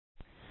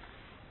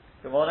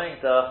Good morning,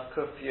 the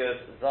Kuf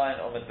Yud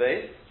Zayin Omid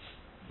Beis.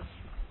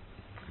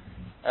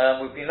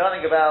 We've been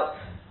learning about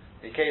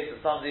the case of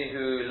somebody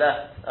who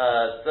left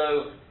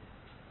dough,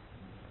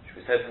 which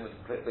was hoping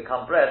would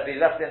become bread, but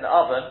he left it in the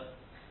oven,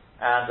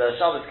 and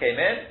Shabbos came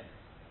in.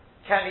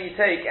 Can he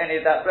take any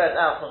of that bread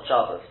out on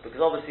Shabbos?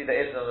 Because obviously there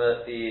is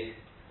it's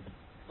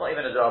not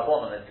even a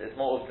Darabonon, it's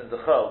more often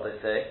Zechol, they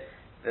say,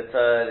 that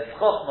the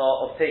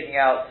Chochma of taking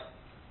out,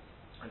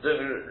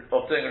 doing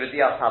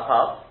Redias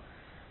Hapas.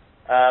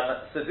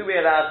 So do we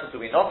allow it or do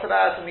we not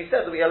allow it? And we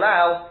said that we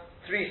allow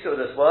 3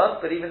 Sudas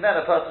worth, but even then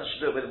a person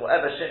should do it with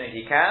whatever shinu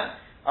he can,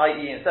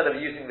 i.e. instead of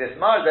using this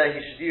marda, he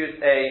should use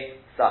a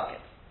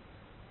sakin.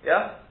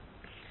 Yeah?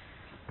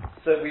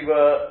 So we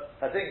were,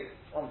 I think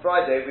on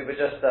Friday, we were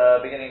just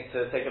beginning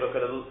to take a look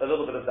at a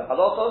little bit of the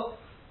halacha,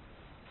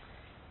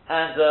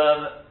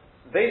 and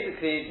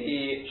basically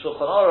the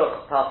Shulchan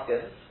Aruch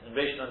Paskins, in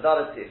Reish Nun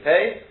Dalet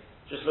Sifhei,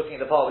 just looking at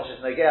the part which is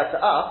Negea to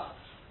us,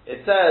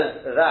 it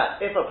says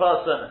that if a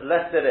person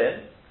left it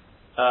in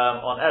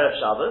on Erev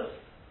Shabbos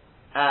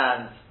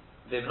and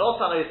they didn't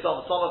have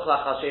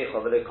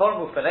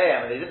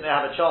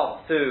a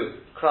chance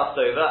to cross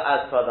over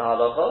as per the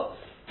halacha,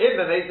 if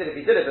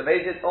he did it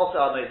b'mezid,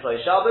 also on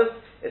Mitzvah Shabbos,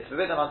 it's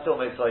forbidden until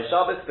Mitzvah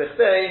Shabbos.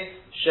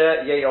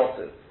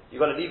 You've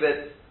got to leave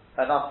it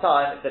enough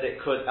time that it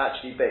could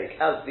actually bake.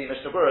 As the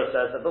Mishnah Berurah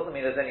says, that doesn't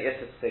mean there's any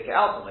issue to take it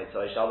out on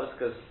Mitzvah Shabbos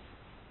because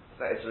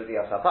it's already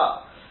a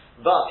sapah.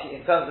 But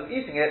in terms of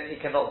eating it, he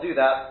cannot do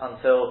that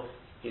until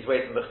he's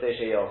waiting for B'chtei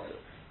Sheyosu.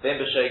 Then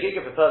b'shogeg,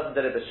 if a person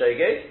did it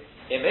b'shogeg,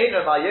 if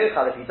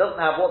he doesn't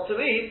have what to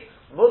eat,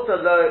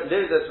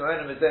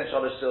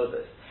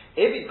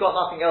 if he's got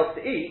nothing else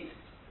to eat,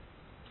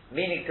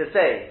 meaning to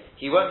say,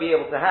 he won't be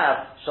able to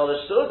have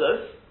shalosh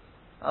sudas,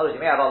 in other words, he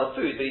may have other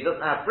food, but he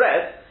doesn't have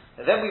bread,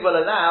 and then we will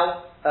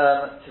allow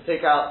to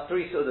take out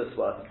 3 sudas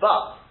worth.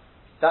 But,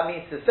 that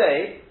means to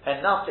say,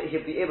 enough that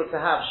he'll be able to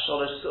have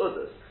shalosh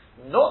sudas.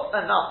 Not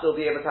enough they'll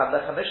be able to have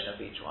lechem mishnah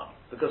for each one,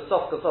 because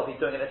sof kosof he's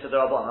doing it into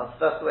the rabban.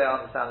 That's the way I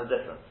understand the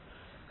difference.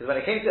 Because when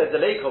it came to a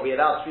deleko, we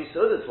allowed 3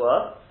 sudas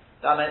worth.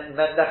 That meant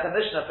lechem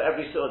mishnah for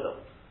every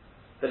sudah.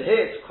 But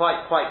here it's quite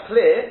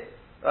clear,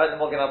 right?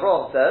 The Magen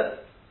Avraham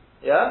says,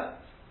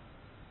 yeah,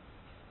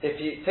 if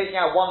you taking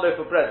out 1 loaf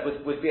of bread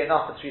would be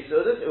enough for 3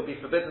 sudas, it would be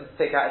forbidden to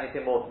take out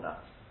anything more than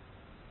that.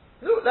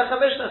 No,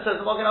 lechem mishnah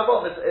says the Magen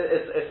Avraham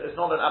it's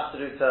not an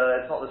absolute.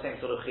 It's not the same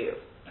sort of chiyuv.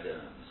 I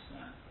don't understand.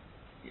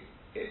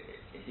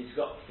 If he's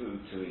got food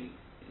to eat,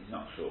 he's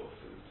not short of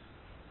food.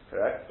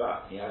 Correct.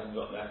 But he hasn't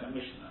got like a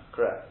mishnah.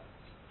 Correct.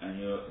 And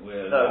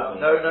we're no,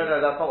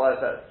 that's not what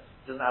I said.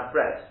 He doesn't have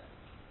bread.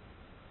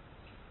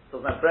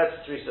 Doesn't have bread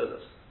for 3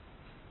 sudas.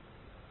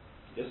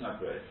 He doesn't have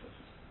bread.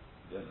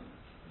 He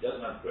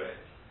doesn't have bread.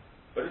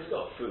 But he's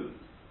got food.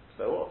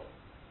 So what?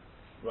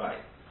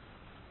 Right.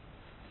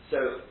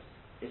 So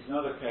it's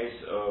not a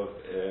case of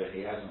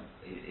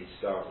he's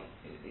starving.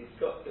 He's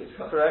got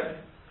correct.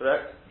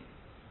 Correct.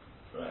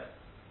 Right.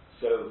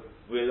 So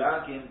we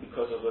allow him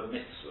because of a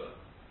mitzvah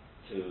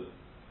to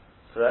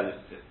correct.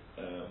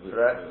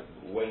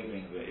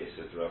 Waiving the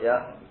Issa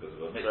yeah. because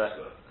of a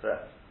mitzvah.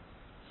 Correct.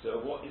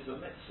 So what is a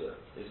mitzvah?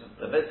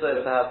 The mitzvah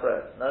is to have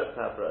bread. No, to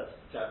have bread.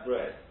 To have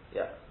bread.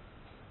 Yeah.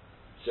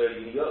 So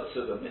you got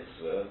to the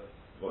mitzvah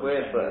with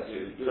bread.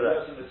 You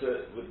got to the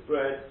mitzvah with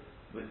bread,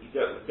 but you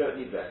don't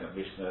need that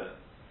Mishnah.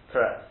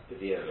 Correct. To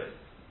the Erev.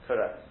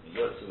 Correct. You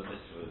got to the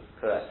mitzvah.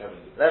 Correct.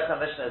 Lechem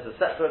mishnah is a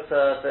separate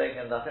thing,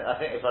 and I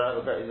think if I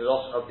remember correctly, the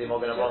lotion of the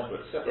Magen Avraham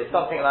is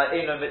something like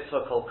Eino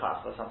mitzvah kol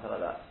kach or something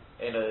like that.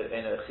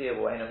 Eino chiyuv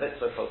or Eino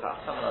mitzvah kol kach,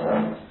 something like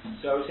that.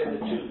 So I was saying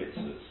the 2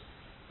 mitzvahs.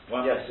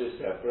 One mitzvah is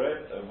to have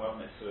bread, and one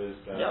mitzvah is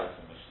to have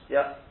lechem mishnah.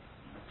 Yeah.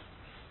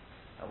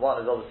 And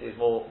one is obviously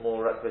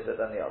more requisite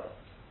than the other.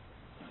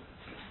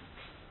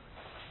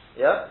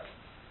 Yeah.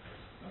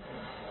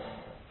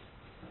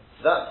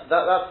 That's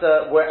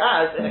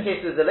whereas in the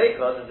case of the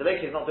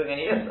Zaleka is not doing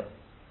any issa.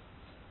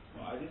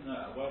 Well, I didn't know.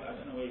 I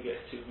don't know where you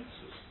get 2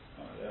 mitzvahs.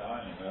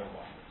 I only know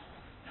one.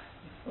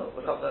 Well,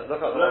 look up the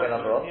Magen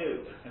Avraham.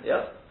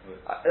 Yeah.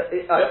 I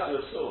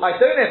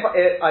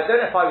don't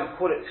know if I would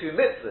call it 2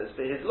 mitzvahs,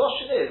 but his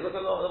lashon is look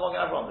at the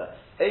Magen Avraham there.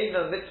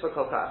 Eino mitzvah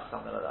kolkach,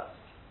 something like that.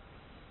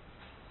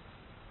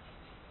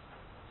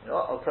 You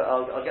know what?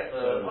 I'll get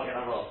the Magen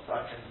Avraham so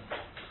I can.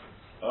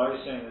 I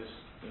was saying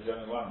there's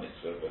only one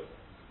mitzvah, but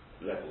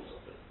levels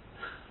of it.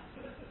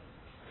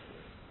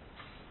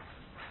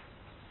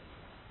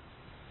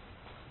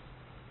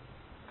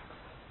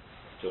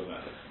 Talking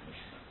about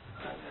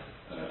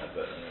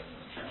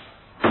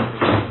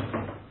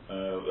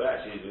but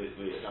actually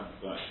we haven't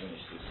quite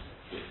finished this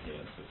bit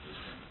here.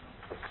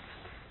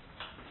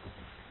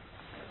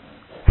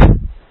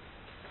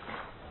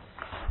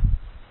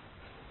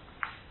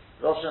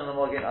 Rosh and the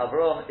Magen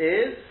Avraham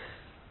is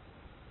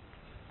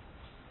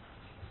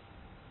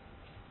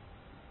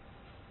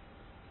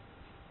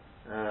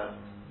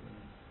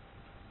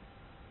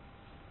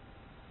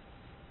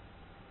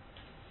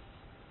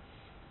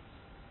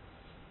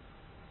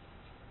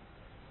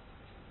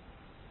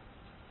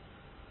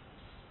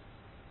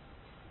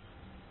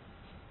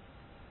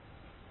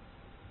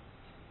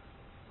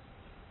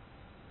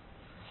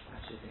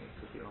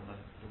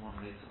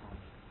on later on.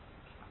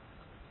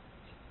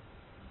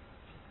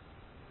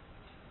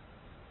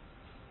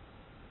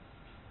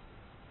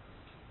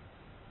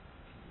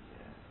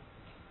 Yeah,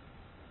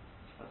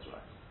 that's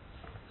right.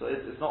 So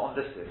it's not on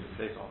this list, it's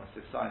later on.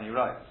 It's sign, he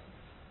writes.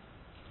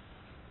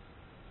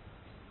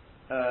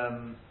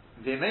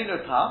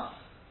 V'meino pas,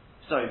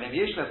 sorry,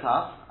 v'yesh le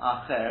pas,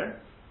 acher,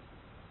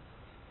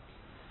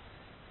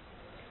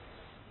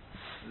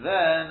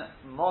 then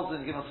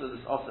Mozdin Gimel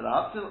Sudas Osir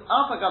Haftil,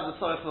 Alpha Gab the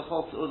Sorech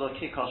L'chol Te'ulo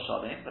Kikol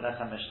Shalim,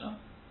 B'lechem Mishnah,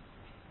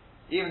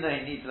 even though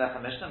he needs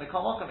Lechem Mishnah,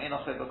 Mikol Mokum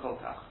Enochei B'kol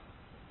Kach.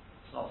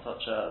 It's not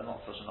such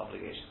an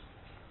obligation.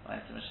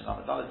 Right, to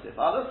Mishnah Lamed Sif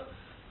Aleph.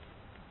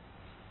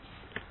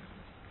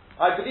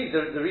 I believe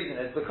the reason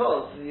is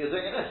because you're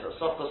doing an Issa.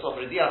 Sof Kosov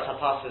Ridias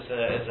Hapas is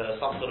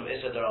some sort of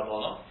Issa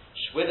D'Rabbanan.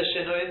 With a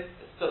Shinui,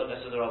 it's still an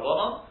Issa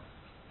D'Rabbanan.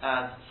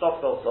 And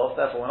Sof Kosov,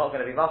 therefore we're not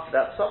going to be mastered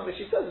at something which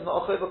he says is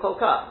not a Chayva Kol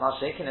Kat.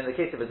 Mashiach, in the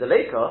case of a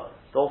Deleka,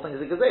 the whole thing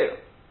is a Gezerah.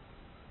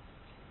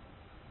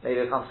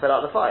 Maybe it can't fill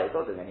out the fire, it's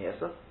not doing any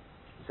Issa.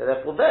 So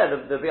therefore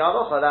there, the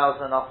Bi'aloch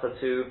allows enough for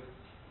two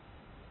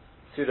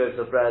loaves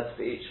of bread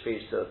for each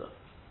Suda.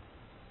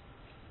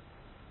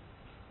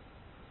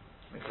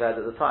 We declared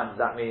at the time, does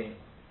that mean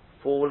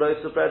 4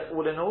 loaves of bread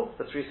all in all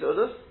for 3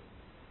 Sudas?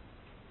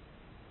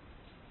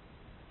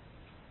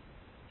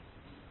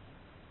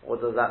 Or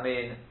does that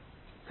mean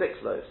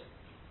 6 loaves?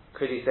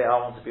 Could he say, I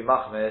want to be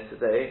machmir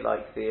today,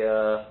 like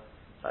the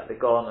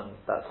Gon and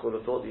that school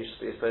of thought, that you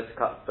should be supposed to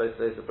cut both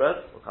loaves of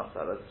bread? We'll come to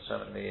that, let's show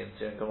me in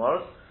two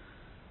Gemaras.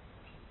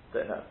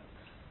 Don't know.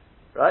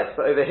 Right?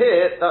 But over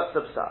here, that's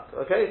the psat.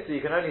 Okay? So you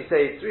can only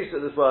say 3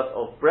 Sudas worth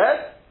of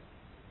bread.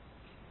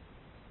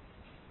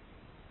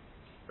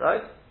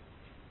 Right?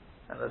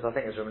 And as I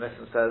think as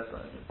Reminiscence says,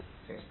 it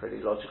seems pretty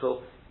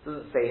logical. It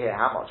doesn't say here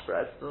how much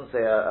bread. It doesn't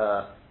say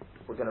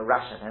we're going to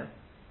ration him.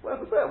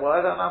 Whatever bread,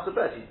 whatever amount of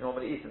bread you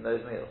normally eat in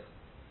those meals.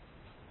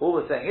 All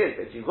we're saying is,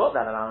 if you've got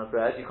that amount of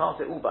bread, you can't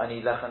say, but I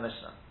need lechem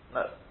mishnah.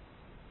 No.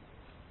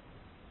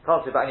 You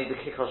can't say, but I need the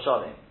kikol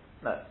shalim.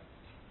 No.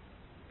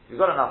 If you've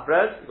got enough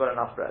bread, you've got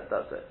enough bread.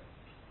 That's it.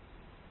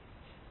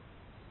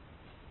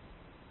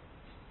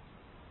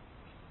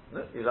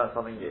 No, you learned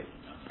something new.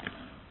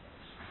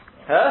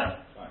 Huh?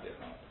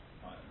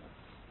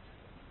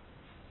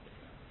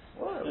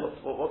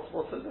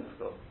 What's so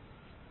difficult?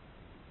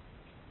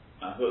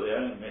 I thought the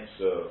only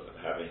mitzvah of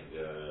having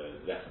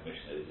lechem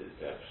mishnah is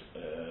to have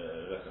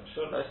lechem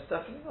shalim. Most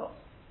definitely not.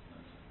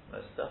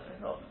 Most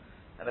definitely not.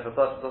 And if a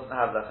person doesn't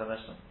have lechem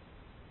mishnah,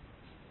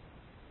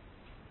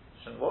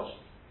 shouldn't wash.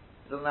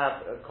 He doesn't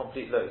have a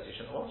complete loaf, he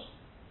shouldn't wash.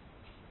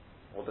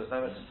 Or there's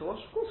no mitzvah to wash.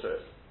 Of course there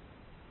is.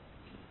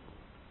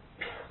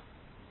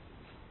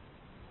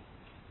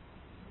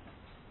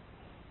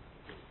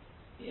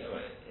 Yeah,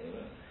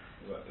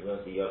 it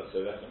won't be yotze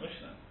lechem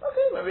mishnah.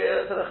 Okay, maybe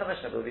it's a lechem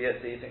mishnah, but it'll be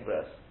yotze eating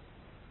bread.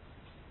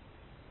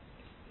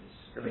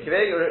 Rabbi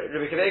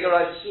Kivega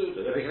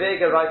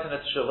writes in a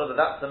tshuva that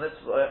that's the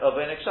mitzvah of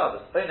Onik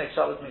Shabbos. Onik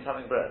Shabbos means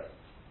having bread.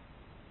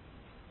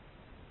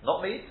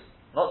 Not meat,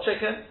 not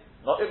chicken,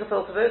 not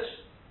gefilte fish,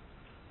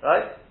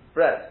 right?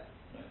 Bread.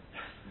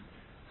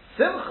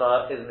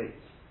 Simcha is meat.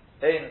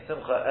 Ein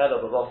simcha ela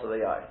b'vasa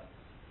l'yayin.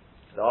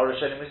 The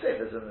Rishonim we say,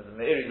 the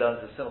Meiri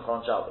learns the simcha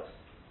on Shabbos.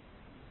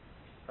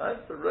 Right?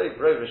 But Rov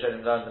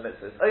Rishonim learn the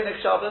mitzvah is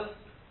Onik Shabbos,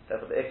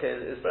 therefore the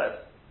ikeh is bread.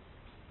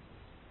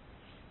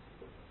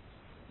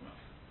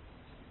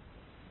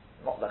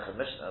 Not lechem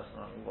mishnah.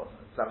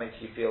 Does that make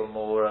you feel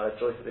more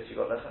joyful if you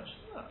got lechem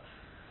mishnah? No.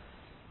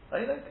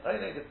 I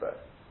think it's bread.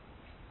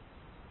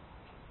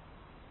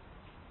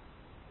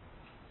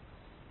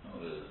 Oh,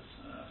 there's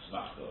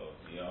smachta of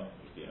yom.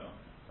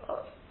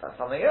 Oh, that's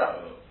something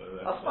else.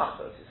 That's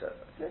smachta, as you said.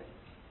 Okay,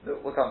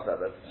 we'll come to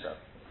that later.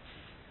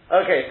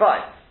 Okay,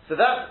 fine. So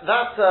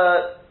that's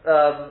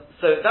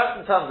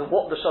in terms of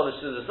what the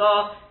shalosh sudas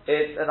are.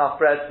 It's enough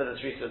bread for the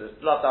 3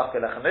 sudas. Lav dafka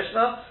lechem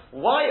mishnah.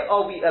 Why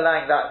are we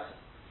allowing that?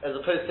 As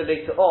opposed to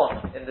later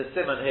on in the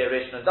Simon here,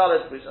 Reish and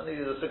Dalet, which I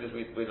think these are the figures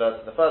we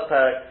learned in the first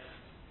parak,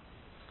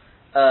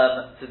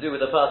 to do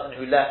with a person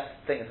who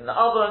left things in the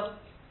oven.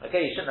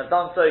 Okay, he shouldn't have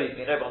done so. He's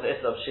been over on the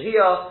Isla of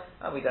Shehiyah,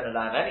 and we don't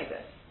allow him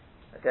anything.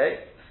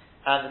 Okay,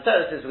 and the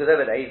teretz is because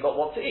over there he's got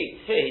what to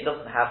eat. Here he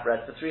doesn't have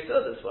bread for 3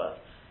 sudas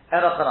worth.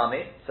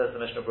 Enochanami, says the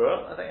Mishnah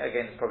Berurah, I think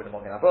again it's probably the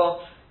Magen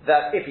Avraham,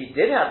 that if he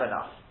did have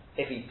enough,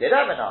 if he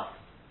didn't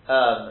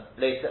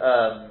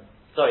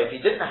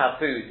have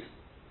food,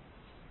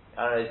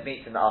 I don't know, his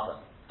meat's in the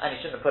oven, and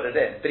he shouldn't have put it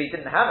in, but he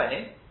didn't have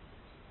any,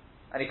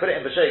 and he put it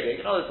in b'shogeg.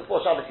 You know,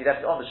 before Shabbos he left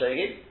it on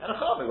b'shogeg, and a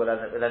chami will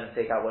let him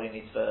take out what he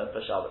needs for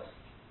Shabbos.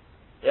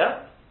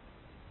 Yeah?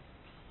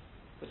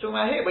 We're talking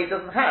about here where he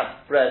doesn't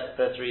have bread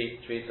for 3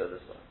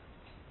 sudas.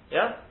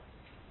 Yeah?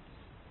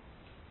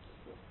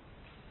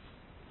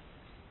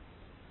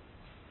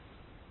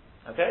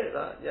 Okay,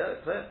 yeah,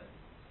 clear.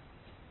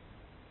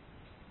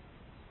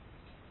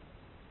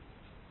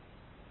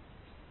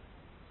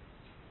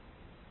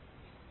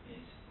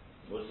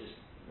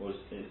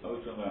 Are we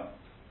talking about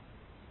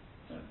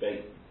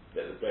baked,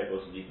 that the bread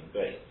wasn't even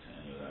baked?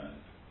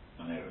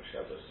 on Erev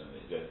Shabbos and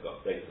they've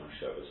got baked on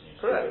Shabbos and you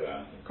Correct. still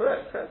around.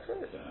 Correct.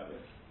 Don't have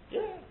it.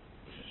 Yeah.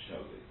 Which is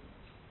Shogeg.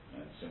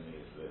 And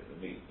similarly as the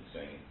meat is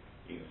saying,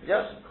 even if it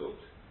Yeah. wasn't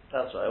cooked.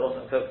 That's right. It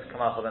wasn't cooked to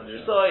come out of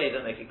the Soy. He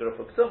didn't make a group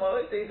of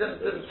Ksuma. He didn't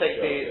take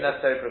the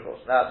necessary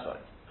precautions. That's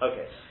right.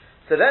 Okay.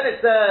 So then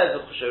it says,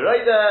 sorry,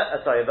 you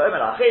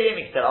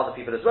can tell other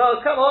people as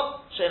well, come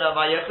on, they don't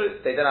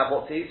have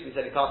what to eat, so we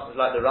said he passes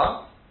like the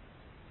Ran.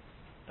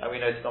 And we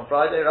noticed on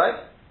Friday,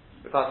 right?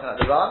 We're passing like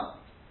the Ran.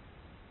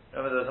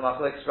 Remember there was a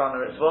Machlokes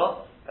runner as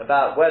well,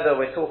 about whether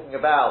we're talking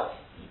about,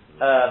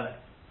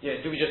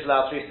 do we just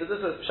allow 3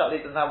 sitters, or Shatli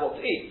doesn't have what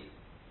to eat?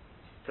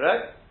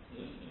 Correct?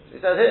 So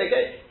it says here,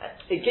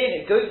 again,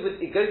 it goes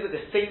with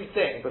the same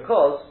thing,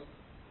 because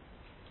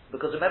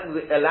remember,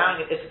 we're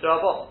allowing an Issa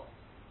D'Rabbanan.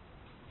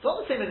 It's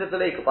not the same as a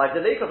Deleko. By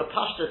Deleko, the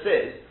Pashtus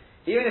is,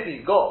 even if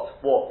he's got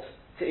what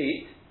to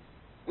eat,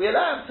 we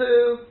allow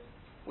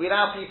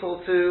people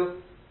to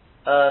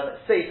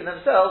say for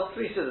themselves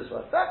 3 sitters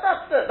worth.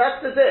 That's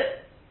the din.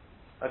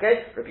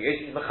 Okay? Rabbi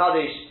Yossi is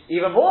Mechadish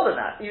even more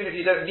than that. Even if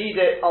you don't need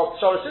it,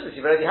 Shalosh sitters,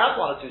 you've already had 1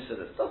 or 2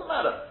 sitters. Doesn't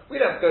matter.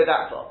 We don't go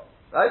that far.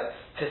 Right?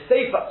 To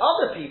say for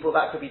other people,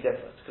 that could be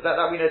different. Because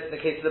that we noticed in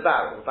the case of the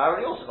Barrel. The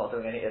Barrel is also not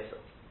doing any Issa.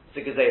 It's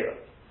a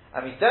Gezerah.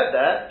 And we said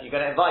that, if you're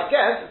going to invite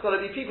guests, it's got to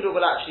be people who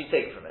will actually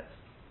take from it.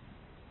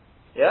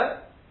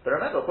 Yeah? But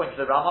remember, according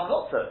to the Rambam,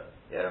 not so.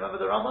 Yeah,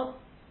 remember the Rambam?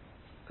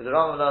 Because the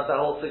Rambam learns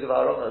that whole thing of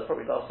Haroma, it's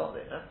probably last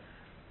Sunday, no?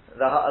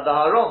 The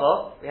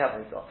Haroma, we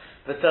haven't got.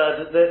 But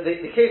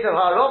the case of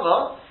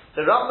Haroma,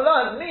 the Rambam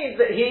learns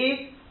means that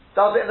he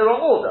does it in the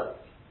wrong order.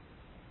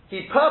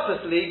 He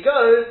purposely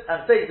goes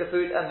and takes the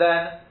food and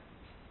then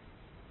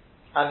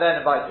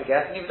invites the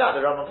guest, and even that,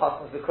 the Rambam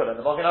passes the Kula.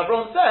 And the Magen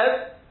Avraham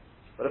says,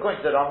 but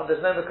according to the Rambam,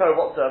 there's no Makor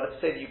whatsoever to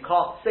say that you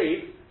can't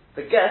save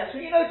the guests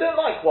who don't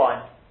like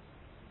wine,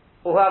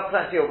 or who have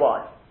plenty of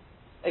wine.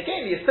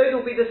 Again, the Yesod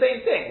will be the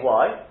same thing.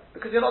 Why?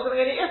 Because you're not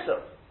doing any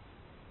Issa.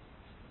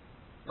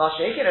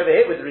 Mashiachin over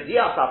here with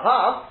Ridias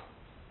Apas,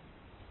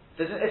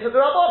 there's an Issa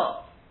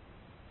D'Rabbanan.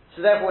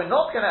 So therefore, we're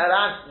not going to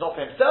allow, not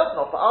for himself,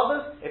 not for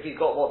others, if he's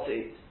got what to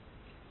eat.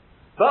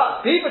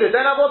 But people who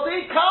don't have what to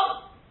eat,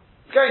 come.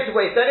 It's going to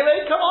waste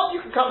anyway. Come on,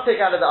 you can come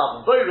take out of the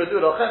oven. When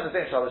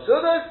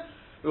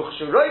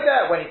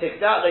he takes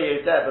it out,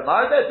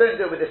 don't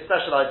do it with a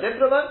specialized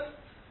implement.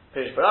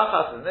 Pirish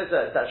barachas,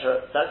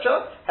 etc.,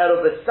 etc.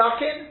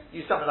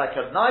 Use something like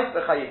a knife.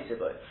 Not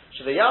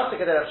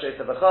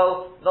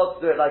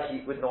to do it like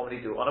he would normally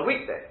do on a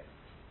weekday.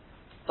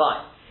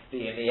 Fine.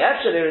 And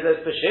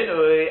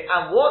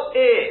what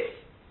if,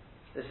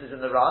 this is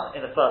in the Ran,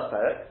 in the first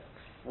parak,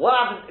 what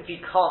happens if he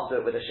can't do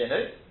it with a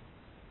shinu?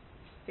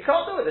 He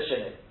can't do it with a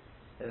shinu.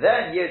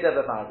 Then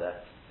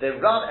the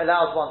Ran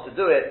allows one to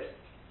do it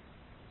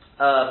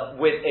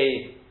with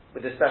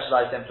a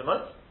specialized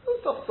implement.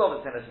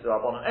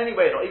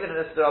 Anyway, not even in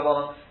this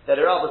D'Rabbanan, the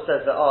Rabbi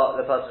says that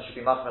the person should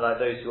be machmir like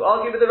those who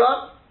argue with the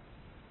Ran.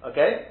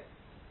 Okay?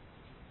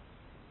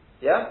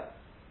 Yeah?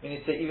 Meaning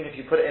to say, even if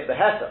you put it in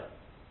Beheta,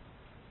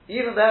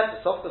 even there,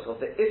 the softness of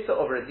the Issa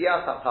of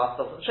Redias HaPas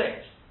doesn't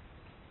change.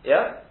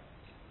 Yeah?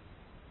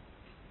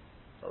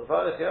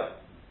 Yeah?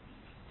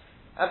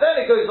 And then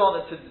it goes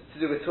on to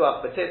do with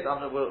Tuach Betit.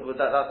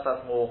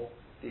 That's more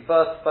the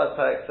first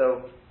parak,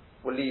 so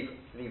we'll leave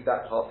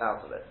that part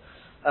out of it.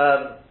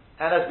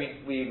 And as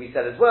we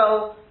said as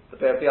well, the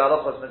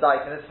Bi'alachos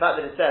Medaik, and it's the fact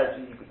that it says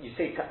you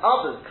say to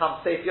others,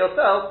 come say for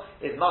yourself,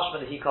 is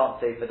mashma that he can't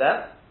say for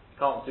them,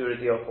 can't do a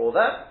deal for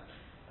them.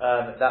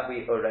 That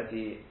we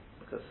already,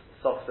 because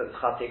Sof says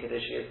Chati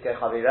Kedishi is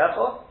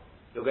Kechavirecha,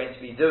 you're going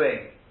to be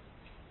doing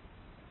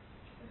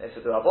it's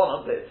a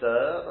D'Rabbanan, but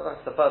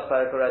that's the first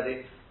parak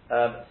already,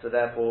 so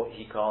therefore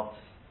he can't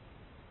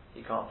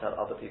tell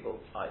other people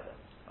either.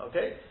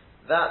 Okay?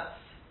 That's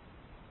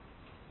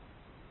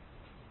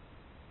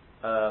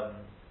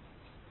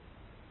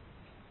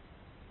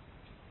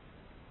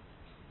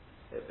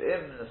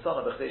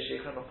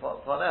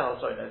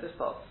sorry, no, this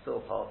part's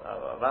still part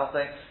of our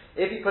thing.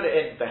 If you put it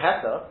in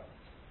Beheta,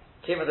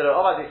 the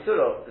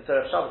Surah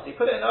of Shabbos, you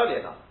put it in early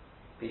enough.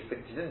 But you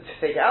didn't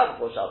take it out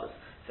before Shabbos.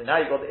 So now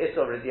you've got the Issa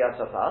of Redias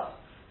HaPas.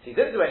 So you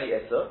didn't do any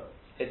Issa.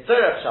 It's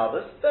Surah of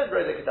Shabbos, then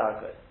Roda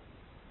Kedarko.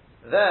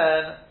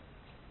 Then,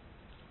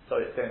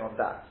 sorry, it's going on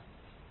that.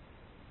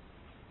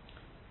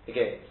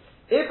 Again,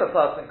 if a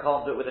person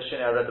can't do it with a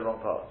shini, I read the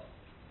wrong part.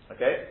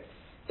 Okay?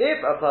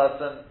 If a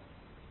person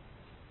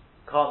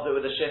can't do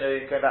it with a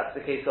shinu, going back to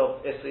the case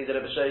of Isri that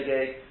of a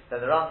shogeg, then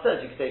the Ran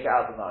says you can take it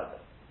out of the neither.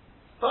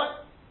 Fine.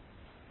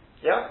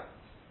 Yeah?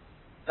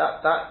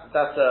 That's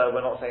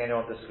we're not saying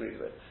anyone disagrees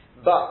with.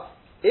 But,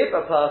 if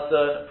a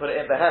person put it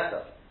in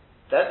Beheta,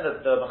 then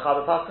the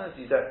Mechaber Pasans,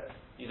 you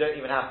don't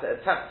even have to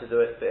attempt to do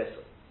it for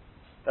Isri.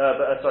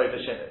 For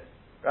shinu.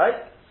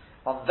 Right?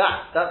 On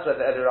that's where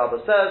the Eder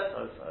Rabbah says,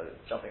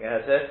 jumping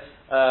ahead here,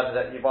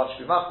 that you want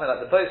to be machmir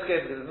like the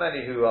poskim, because there's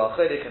many who are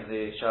chodik and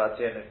the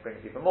sharatiyah brings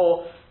even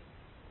more.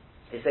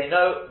 They say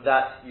no,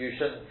 that you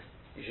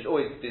should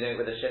always be doing it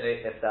with a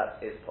shini if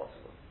that is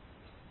possible.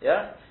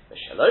 Yeah? If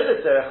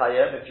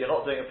you're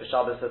not doing it for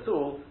Shabbos at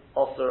all,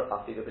 also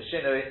afilu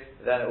b'shinui,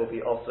 then it will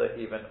be also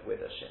even with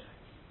a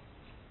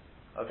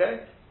shinui.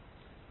 Okay?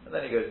 And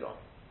then he goes on.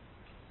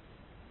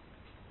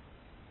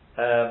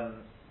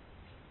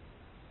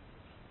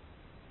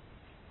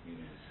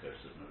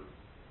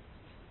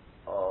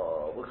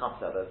 We'll come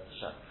to that.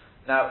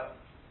 Now,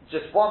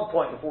 just one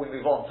point before we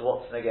move on to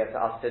what's going to get to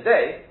us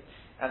today,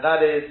 and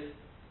that is,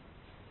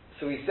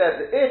 so we said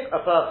that if a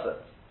person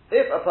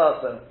did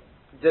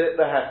it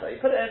behesa, he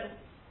put it in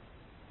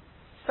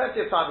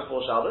plenty of time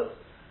before Shabbos,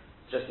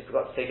 just he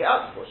forgot to take it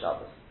out before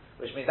Shabbos,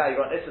 which means now you've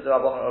got an Issa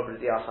D'Rabbanan over the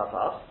Diyas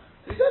HaPas.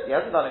 So he said he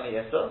hasn't done any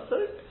Issa, so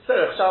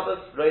Tzorech Shabbos,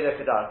 Roida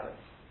Kedarka.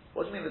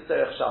 What do you mean with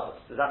Tzorech Shabbos?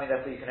 Does that mean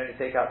therefore you can only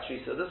take out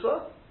 3 Sudas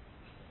worth?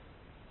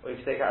 Or you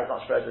can take out as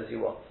much bread as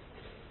you want?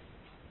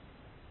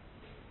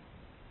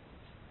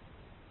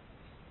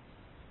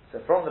 So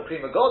from the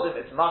Prima Godim,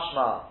 it's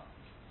mashma,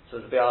 so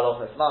the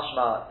Bialoch, it's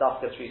mashma,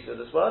 dafka 3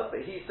 Sudas worth,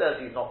 but he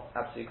says he's not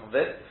absolutely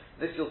convinced.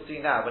 This you'll see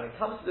now. When it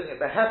comes to doing it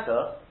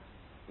beheta,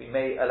 we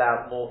may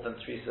allow more than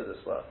 3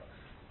 Sudas worth.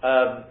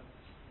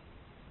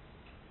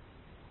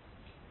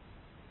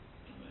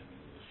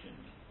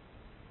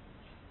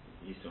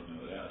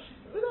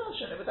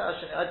 Without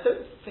Shin, I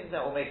don't think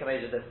that will make a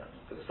major difference,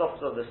 because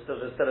there's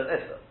still an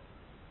Issa.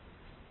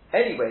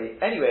 Anyway,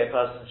 a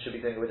person should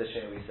be doing it with a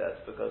Shin, we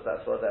said, because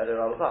that's what the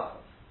Eder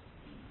al-Pasmas.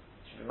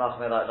 Should be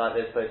machmir like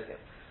those poskim.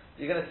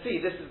 You're going to see,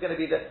 this is going to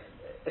be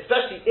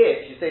especially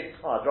if you say,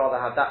 I'd rather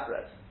have that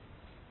bread.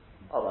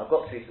 I've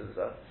got 3 Sudas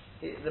worth.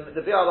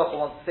 The Biur Halacha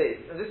wants to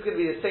say, and this is going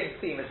to be the same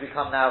theme as we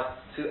come now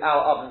to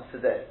our ovens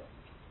today.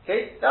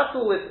 Okay? That's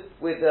all with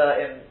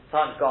in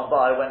times gone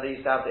by when they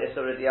used to have the Issa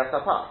D'Yas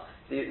HaPas.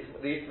 They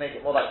used to make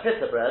it more like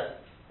pita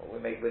bread, what we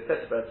make with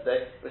pita bread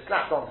today. It was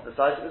slapped onto the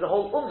side, so it was a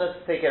whole umnus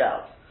to take it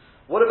out.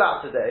 What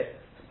about today?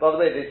 By the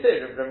way, they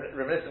say,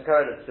 reminiscent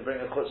Karadis, to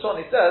bring a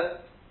Chutshon, he says,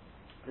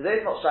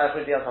 today it's not Shaykh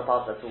with D'Yas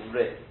HaPas at all,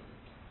 really.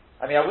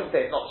 I mean, I wouldn't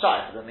say it's not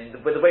Shaykh, I mean,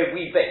 with the way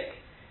we bake.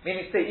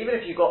 Meaning, say, even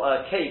if you've got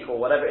a cake or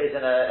whatever it is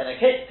in a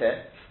cake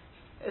tin,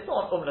 it's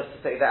not an umnus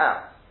to take that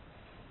out.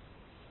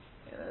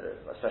 You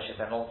know, especially if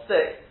they're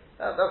non-stick,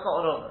 that's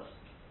not an umnus.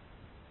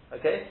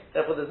 Okay?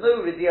 Therefore, there's no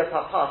D'Yas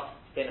HaPas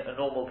in a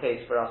normal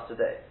case for us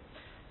today.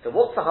 So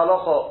what's the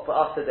halacha for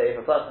us today if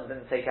a person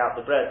didn't take out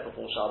the bread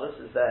before Shabbos?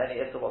 Is there any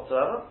issa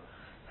whatsoever?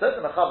 So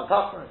the Mechaber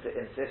Tachton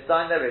in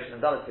Sifzayin, there is in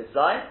Dalit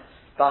Sifzayin,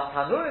 but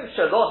Hanurim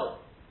Shalom,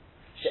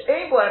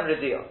 She'ein Bohem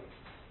Rediyah.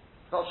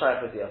 It's not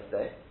Shaykh Rediyah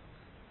today.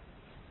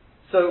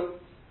 So,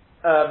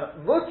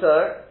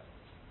 mutter,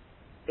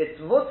 it's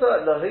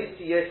mutter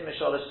lahiti yes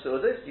mishalish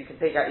sudas. You can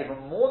take out even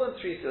more than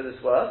 3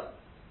 sudas worth.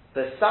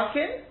 The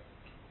sakin,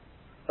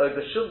 or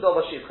the shum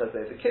dava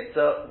shivchaze, the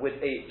kitzah with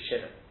a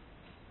shinin.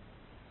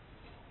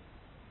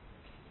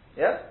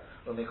 Yeah?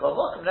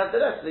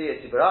 Nevertheless, you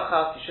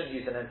shouldn't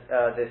use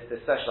this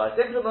specialized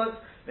implement.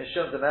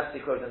 Mishum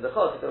domestic or in the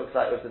chol, it looks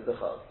like it was in the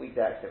chol,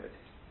 weekday activity.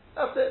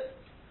 That's it.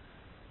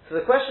 So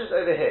the question is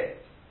over here.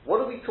 What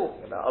are we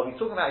talking about? Are we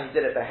talking about he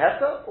did it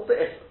behesa or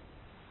be'issa?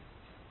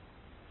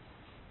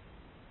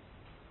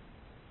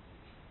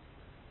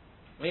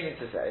 Meaning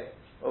to say,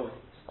 I'll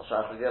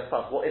try for the other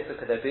part. What issa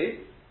could there be?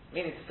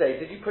 Meaning to say,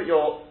 did you put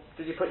your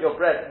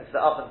bread into the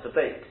oven to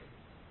bake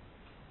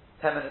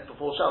 10 minutes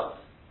before Shabbos?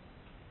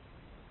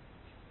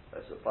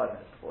 That's 5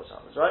 minutes before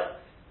Shabbos, right?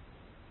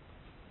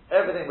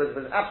 Everything was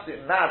an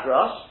absolute mad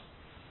rush,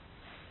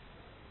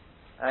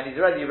 and he's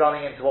already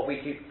running into what we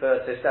keep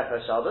to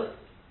Sefer Shabbos.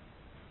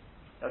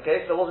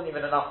 Okay, so there wasn't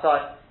even enough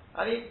time.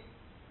 And he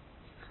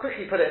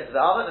quickly put it into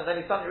the oven, and then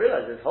he suddenly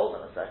realizes, hold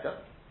on a second,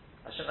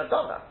 I shouldn't have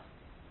done that.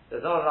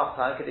 There's not enough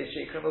time, that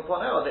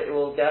it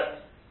will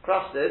get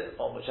crusted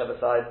on whichever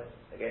side.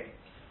 Again,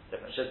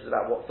 different shits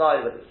about what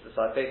side, whether it's the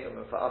side facing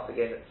them. For us,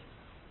 again, it's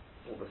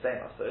all the same,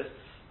 I suppose.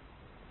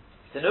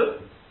 Tinu?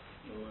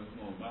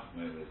 More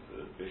machmir with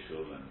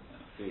Bishul and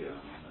Fia.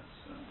 I mean,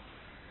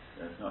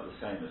 it's not the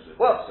same as with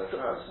what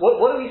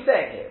are we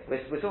saying here?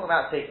 We're talking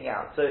about taking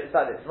out. So it's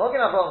like this.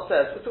 Magen Avraham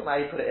says, we're talking about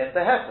you put it in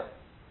behesa.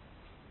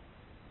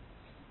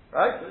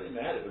 Right? Put it in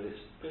behesa, but it's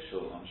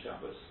Bishul on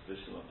Shabbos.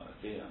 Bishul on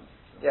Fia.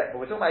 Yeah, but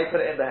we're talking about you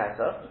put it in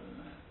behesa.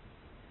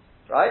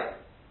 Right?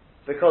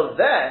 Because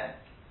then,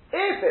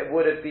 if it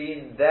would have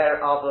been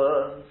their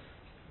ovens,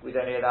 we'd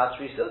only allow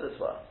 3 sudas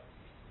worth.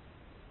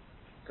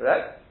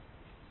 Correct?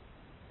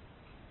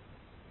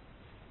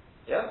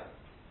 Yeah?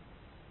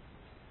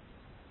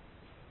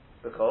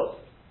 Because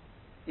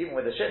even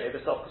with the shin,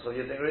 it's not because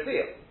you're using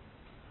reveal.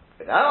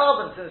 But now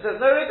oven, since there's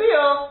no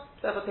reveal,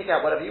 therefore take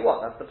out whatever you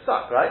want. That's the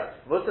psak, right?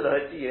 Mutter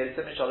lahoti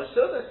yitzim mishalish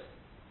sudas.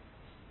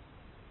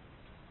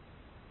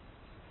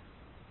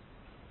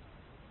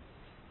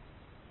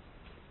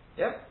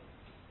 Yeah.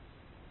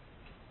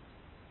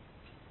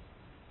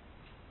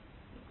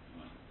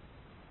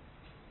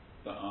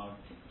 But I'm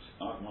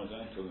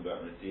talking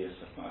about Rediyas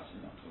HaPas,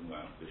 I'm not talking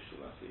about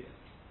Bishul Afiyah.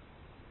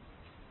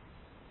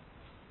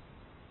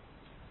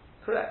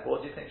 Correct.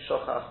 What do you think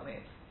shochach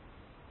means?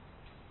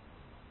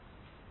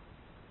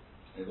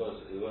 It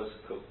was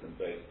cooked and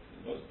baked.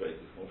 It was baked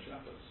before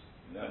Shabbos.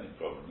 The only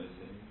problem is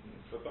he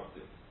forgot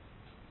it.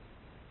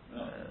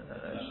 No.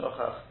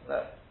 Shochach, no.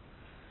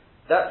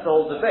 That's the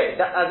whole debate.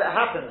 That, as it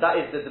happens, that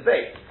is the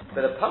debate.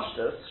 But a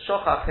pashtus,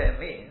 shochach here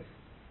means,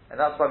 and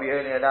that's why we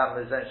only allow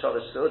Mizon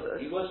Shalosh Seudos.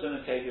 He was going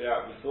to take it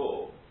out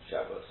before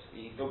Shabbos.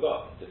 He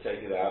forgot to take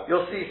it out.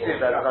 You'll see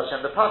soon that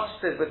Hashem. The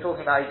pashtus is we're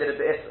talking about he did it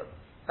be'isr.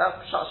 That's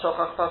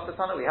shochach pashtus.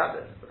 We had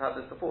this. We've had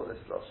this before. This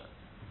Lashon.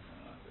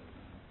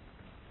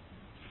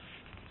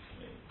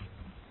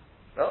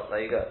 Well,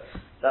 there you go.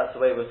 That's the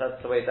way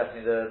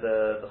definitely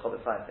the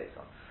Chofetz Chaim takes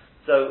on.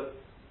 So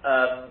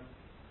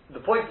the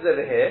point is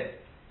over here.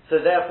 So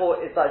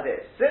therefore, it's like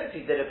this. Since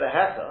he did it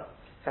beheter,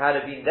 so had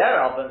it been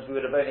their albums, we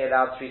would have only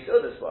allowed 3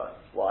 Seudos worth.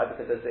 Why?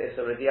 Because there's the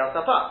Issa Ridi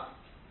Sapat.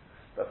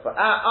 But for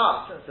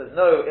us, since there's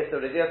no Issa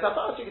Ridi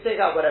Sapat, you can take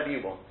out whatever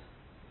you want.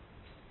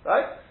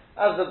 Right?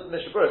 As the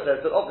Mishnah Berurah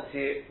says, that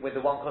obviously with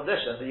the one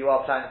condition that you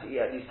are planning to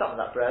eat at least some of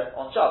that bread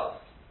on Shabbos.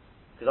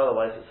 Because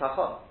otherwise it's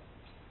Hachon.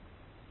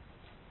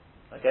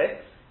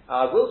 Okay?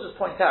 I will just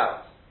point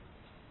out,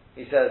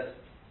 he says,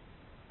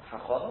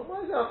 Hachon?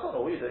 Why is it Hachon?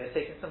 All you're doing is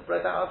taking some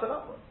bread out of an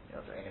oven. You're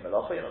not doing any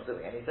melacha, you're not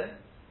doing anything.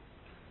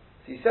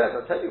 So he says,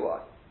 I'll tell you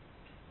why.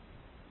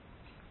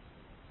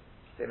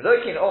 It's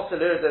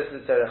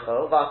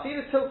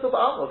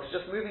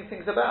just moving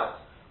things about.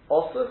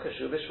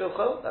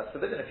 That's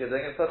forbidden if you're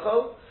doing it for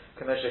chol.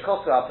 Like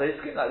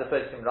the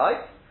poskim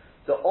write,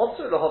 the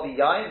osur lahavi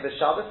yain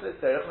v'shabbos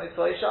l'tzerech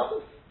mitzvah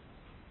Shabbos.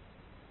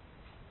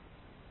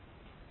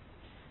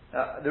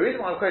 Now, the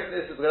reason why I'm quoting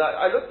this is because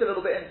I looked a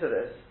little bit into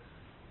this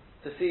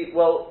to see,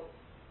 well,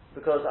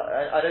 because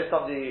I know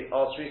somebody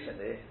asked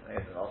recently, I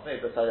didn't ask me,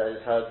 but I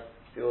just heard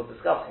people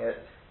discussing it,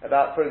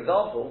 about, for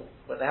example,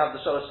 when they have the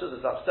Shalosh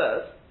Seudos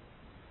upstairs,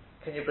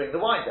 can you bring the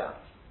wine down?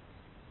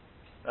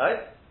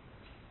 Right?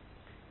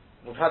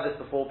 We've had this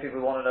before, people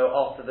want to know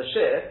after the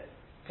shir,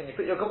 can you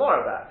put your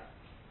Gemara back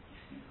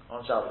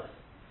on Shabbos?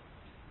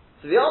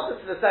 So the answer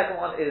to the second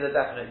one is a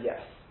definite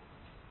yes.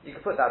 You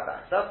can put that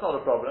back. That's not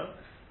a problem.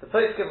 The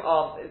poskim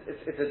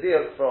it's a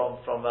deal from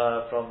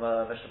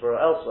Mishnah Berurah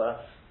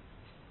elsewhere,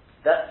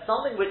 that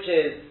something which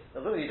is,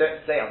 as long as you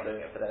don't say I'm doing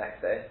it for the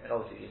next day, and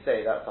obviously if you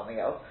say that's something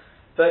else,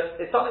 but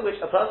it's something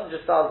which a person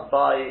just does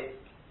by,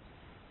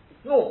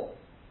 it's normal.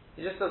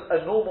 He just does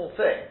a normal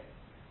thing.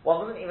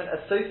 One doesn't even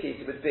associate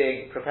it with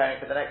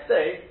preparing for the next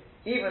day,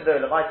 even though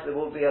Lamaisa there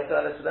will be a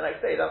toilet for the next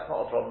day, that's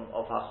not a problem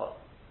of Hachon.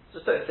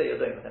 Just don't say you're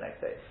doing it for the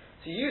next day.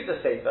 So you use the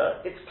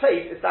Sefer, its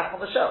place is back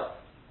on the shelf.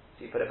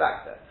 So you put it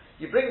back there.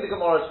 You bring the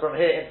Gemaras from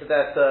here into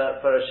there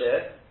for a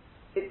shir,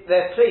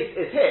 their place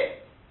is here,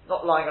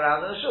 not lying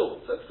around in the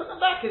shul. So to put them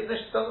back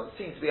doesn't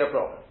seem to be a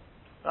problem.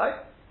 Right?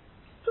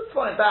 Just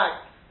put it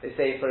back. They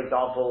say, for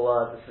example,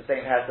 it's the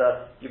same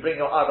heter, you bring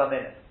your Arba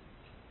Minim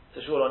to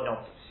shul on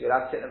Yom Tov. So you're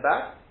allowed to sit them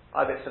back,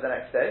 Ibits for the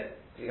next day,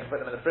 so you can put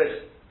them in the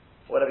fridge,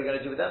 whatever you're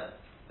going to do with them.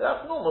 But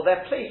that's normal,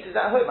 their place is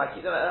at home. I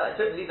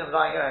don't leave them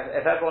lying around.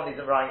 If everyone leaves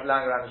them lying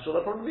around the shul,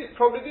 they'll probably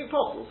be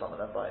possible, some of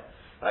them, right?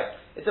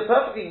 It's a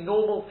perfectly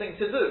normal thing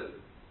to do.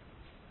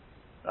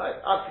 Right?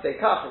 Ad Kidei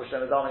Kach, Rosh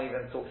Hashanah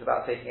even talks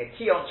about taking a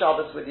key on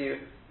Shabbos with you,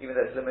 even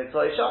though it's limited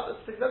to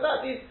Shabbos, things like that.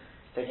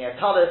 Taking a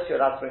talis, you're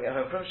allowed to bring it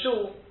home from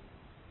shul,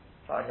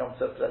 on Yom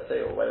Tov, let's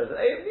say, or whether it's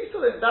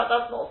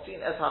that's not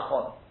seen as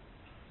Hachon.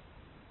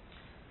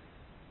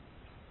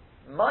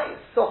 My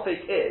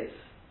suffix is,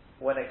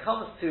 when it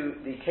comes to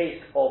the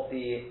case of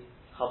the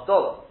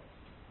Havdalah,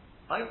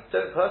 I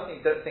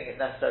personally don't think it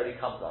necessarily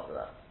comes under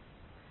that.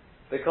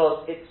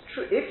 Because it's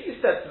true, if you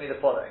said to me the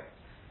following,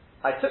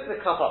 I took the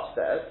cup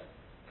upstairs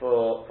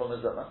for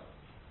Mizunah,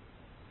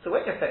 so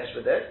when you're finished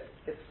with it,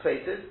 its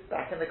places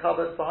back in the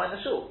cupboard behind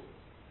the shul.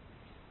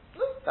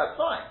 That's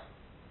fine.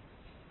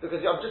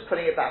 Because I'm just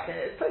putting it back in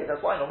its place. That's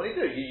what I normally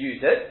do. You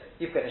use it,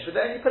 you finish with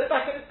it, and you put it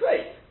back in its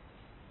place.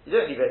 You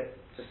don't leave it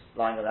just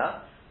lying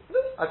around.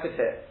 I could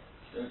hear.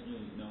 Don't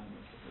you know,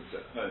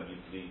 at home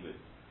you'd leave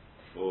it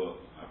for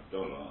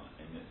Havdalah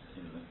in the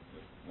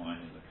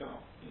wine in the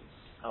cup.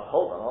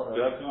 Hold on.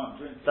 But you can't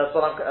drink it. That's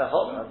what I'm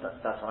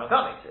that's what I'm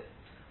coming to.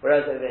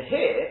 Whereas over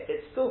here,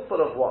 it's still full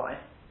of wine.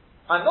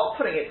 I'm not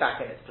putting it back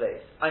in its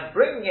place. I'm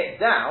bringing it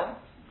down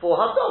for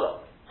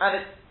Havdalah.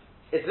 And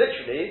it's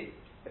literally,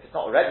 if it's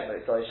not already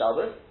Motzei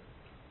Shabbos,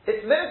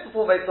 it's minutes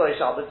before Motzei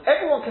Shabbos.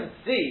 Everyone can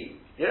see,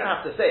 you don't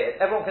have to say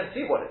it, everyone can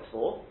see what it's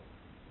for.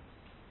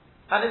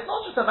 And it's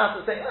not just a matter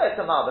of saying, it's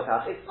a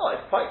Ma'abakach. It's not,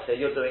 it's quite clear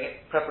you're doing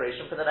it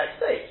preparation for the next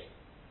stage.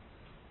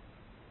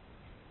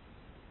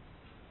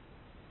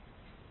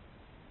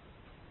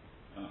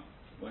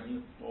 When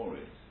you pour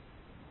it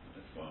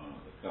for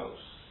the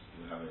coast,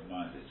 you have in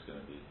mind it's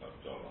going to be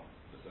 $5.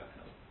 Does that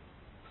help?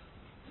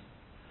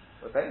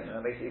 Well, if anything,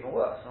 that makes it even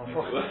worse. Why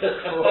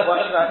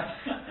should I?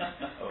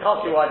 Can't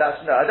see why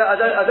that's no. I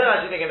don't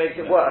actually think it makes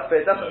it worse,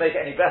 but it doesn't make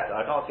it any better.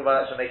 I can't see why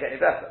that should make it any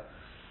better,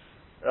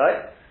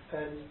 right?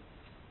 And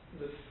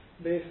the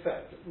mere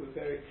fact that we're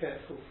very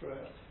careful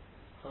throughout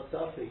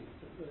Hadavi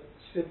that the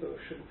Sibur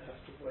shouldn't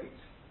have to wait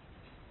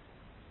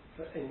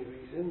for any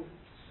reason.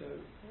 So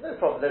no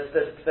problem.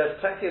 There's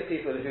plenty of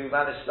people who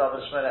manage to start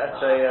the Shemona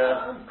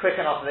Esrei quick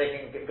enough that they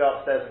can go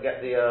upstairs and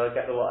get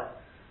the wine.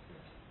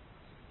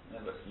 No,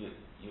 but I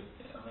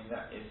mean,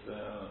 that is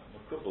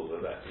makubal,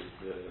 that is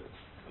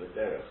the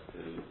derech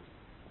to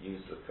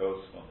use the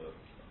codes from the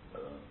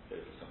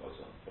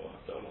for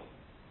 $1.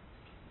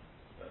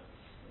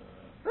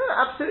 No,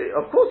 absolutely.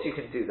 Of course you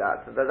can do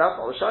that. That's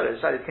not the shayla. The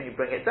shayla is, can you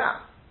bring it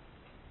down?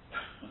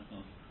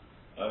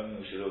 I mean,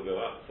 we should all go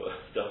up for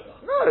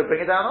 $1. No,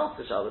 bring it down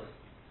after Shabbos.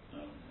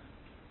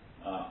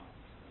 I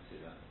see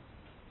that.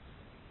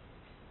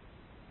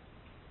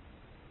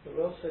 The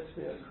Rav said to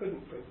me I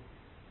couldn't bring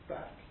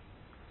back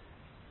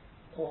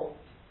or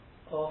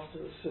after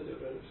the Siddur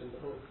when it was in the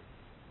home.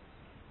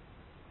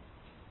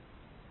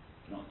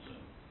 Not to.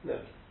 No.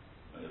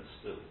 It's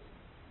still.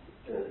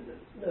 No,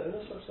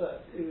 not so much that.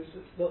 It was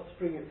not to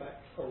bring it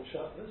back on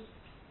Shabbos.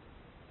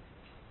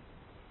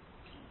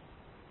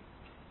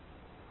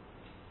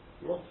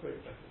 Not to bring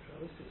it back on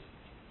Shabbos, because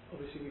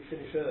obviously we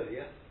finish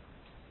earlier.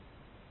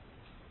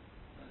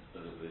 That's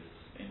because of this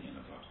Indian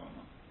of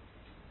Hakama.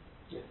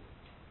 Yeah.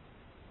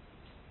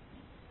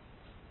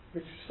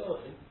 Which was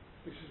fine,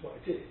 which is what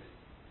I did.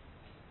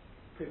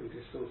 People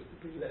just thought it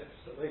could be left,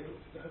 so they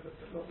brought it over,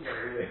 but not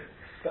knowing it.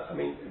 But I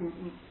mean,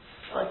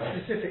 I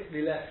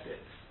specifically left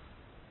it.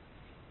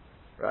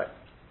 Right.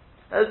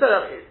 It's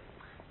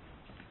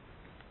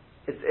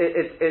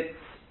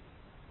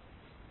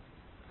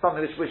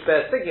something which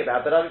bears thinking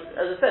about. But as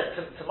I said,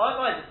 to my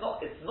mind, it's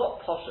not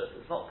poshut.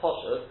 It's not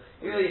poshut.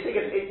 You think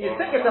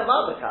it's a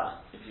mazaka.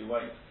 If you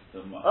wait.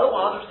 100%.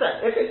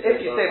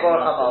 If you say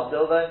Baruch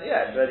HaMavdil, then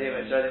yeah, it's ready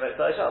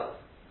Mitzvah Shabbos.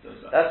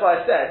 That's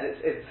why I said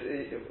it's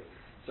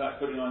like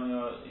putting on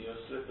your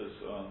slippers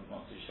on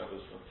Motzei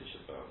Shabbos for Tisha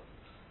B'Av.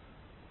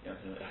 You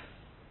have to the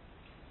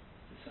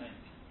same.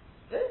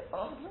 Yeah,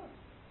 100%.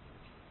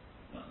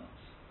 No.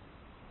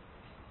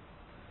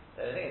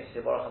 The only thing is,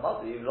 you say Baruch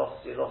HaMavdil, you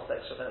lost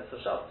extra minutes of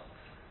Shabbos.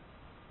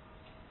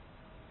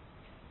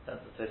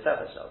 To 7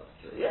 Shabbos.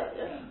 Yeah.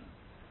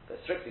 But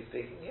strictly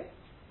speaking, yeah.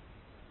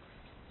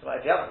 So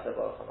if you haven't said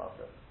Baruch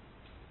HaMavdil.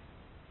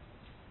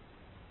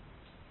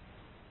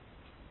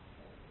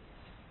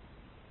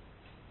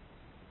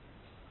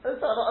 I'm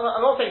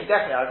not saying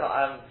definitely,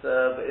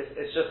 but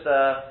it's just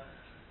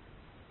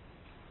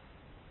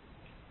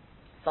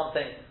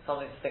something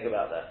to think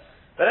about there.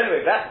 But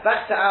anyway, back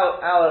to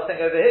our thing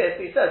over here.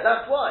 So he says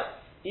that's why,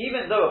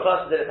 even though a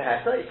person did it for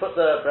Heta, he put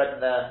the bread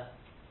in the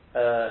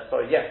for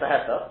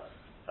Heta,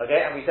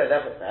 okay, and we said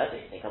therefore for Heta,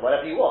 you can have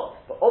whatever you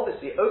want, but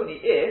obviously only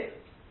if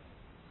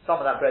some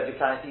of that bread you're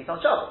planning to eat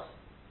on Shabbos.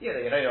 You know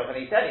you're not going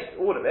to eat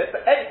all of it,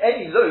 but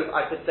any loaf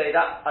I could say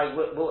that I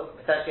will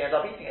potentially end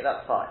up eating it.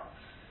 That's fine.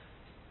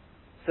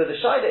 So the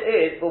shaila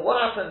is, well, what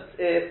happens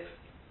if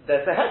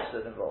there's a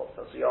hefsed involved?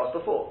 That's what you asked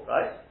before,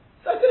 right?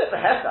 So I did it for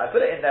hefsed. I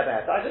put it in there for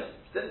hefsed. I just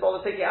didn't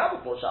bother taking it out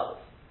before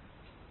Shabbos.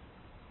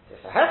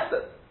 It's a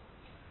hefsed.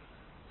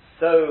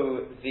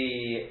 So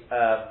the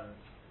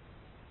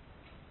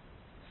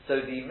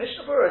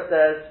Mishnah Berurah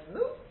says,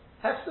 no,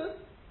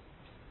 hefsed.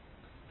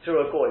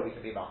 Through a goy we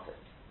can be matir.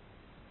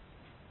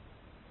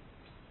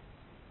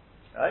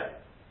 Right?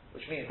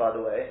 Which means, by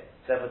the way,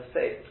 therefore to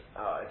say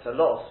it's a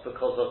loss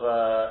because of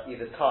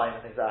either time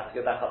and things that have to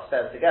go back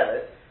upstairs together,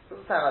 it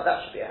doesn't sound like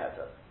that should be a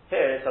heter.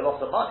 Here it's a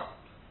loss of money.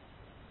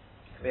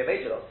 It can be a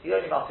major loss. You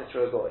only matir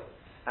through a goy.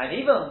 And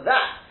even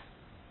that,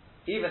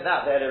 the Eli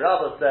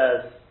Rabbah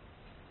says,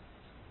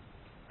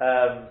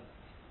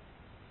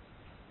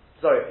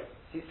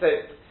 he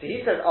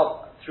says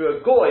through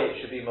a goy it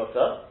should be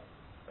mutter,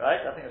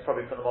 right? I think it's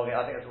probably from the Mogen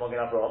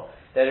Avraham.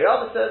 The Eli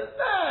Rabbah says,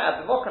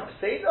 the Mokan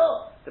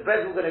Peseda, the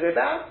bread's all going to go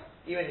down.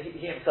 Even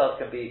he himself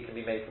can be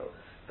made for.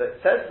 But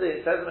says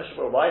the Mishnah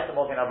Berurah, why does the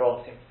Mogen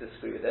Avraham seem to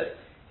disagree with this?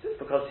 It's just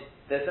because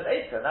there's an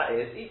eitzah, and that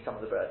is eat some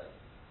of the bread.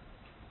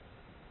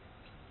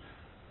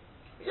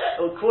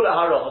 Yeah, we'll call it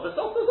haram, but if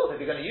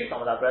you're going to use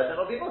some of that bread, then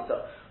it'll be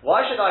mutter.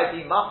 Why should I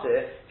be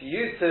matir for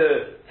you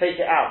to take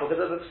it out?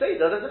 Because of the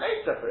Peseda, there's an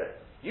eitzah for it.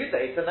 Use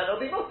the eitzah, and then it'll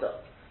be mutter.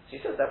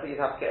 She says therefore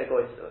you'd have to get a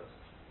goy to do it.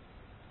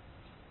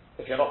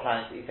 If you're not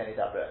planning to eat any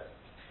of that bread.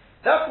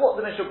 That's what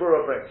the Mishnah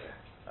Berurah brings here.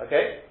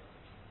 Okay?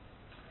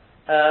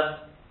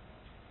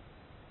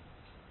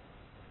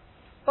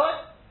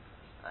 Fine.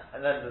 And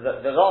then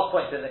the last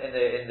point in the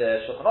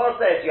Shulchan Aruch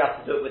says you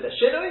have to do it with a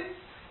shinui.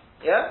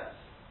 Yeah?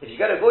 If you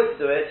get a goy to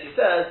do it, he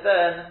says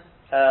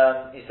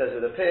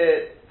with a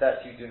pir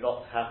that you do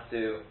not have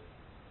to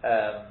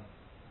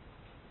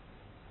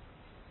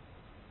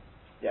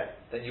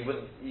then you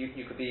wouldn't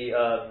you could be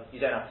you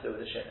don't have to do it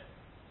with a shinui.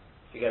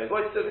 If you get a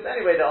goy to do it,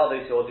 anyway there are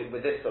those who do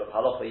with this sort of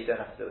halacha you don't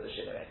have to do it with a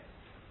shinui.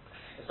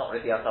 It's not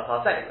really a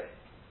pass anyway.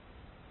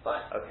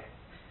 Fine, okay.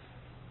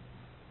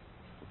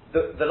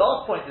 The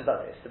last point is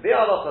that this. The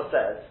Biur Halacha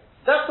says,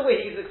 that's the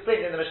way he's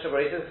explained in the Mishnah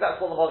Berurah. He says, that's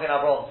what the Mogen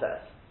Avraham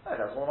says. No,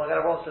 that's what the Mogen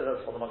Avraham says,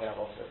 that's what the Mogen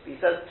Avraham says. But he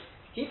says,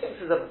 he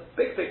thinks there's a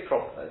big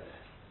problem over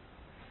there.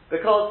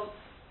 Because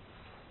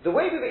the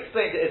way we've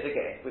explained it is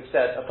again, we've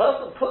said, a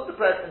person put the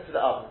bread into the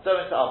oven, dough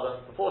into the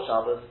oven, before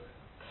Shabbos,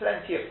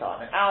 plenty of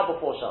time, an hour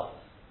before Shabbos.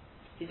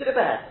 He did it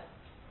behead.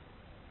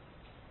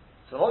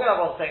 So the Mogen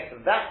Avraham is saying,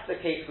 that's the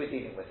case we're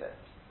dealing with it.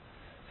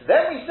 So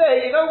then we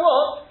say, you know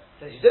what?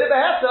 Since you did it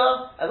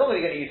beheta, as long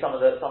as you're going to use some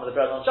of the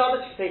bread on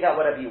Shabbos, you can take out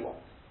whatever you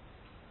want.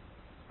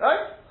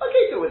 Right?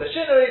 Okay, do it with a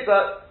shinui,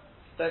 but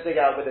don't take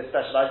it out with a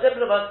specialized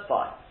implement,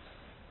 fine.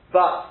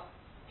 But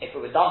if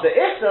it was done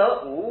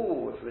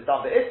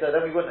be'issa,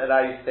 then we wouldn't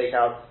allow you to take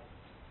out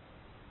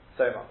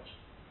so much.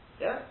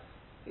 Yeah?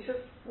 He says,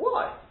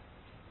 why?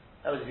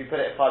 That was if you put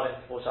it 5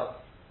 minutes before Shabbos.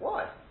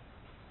 Why?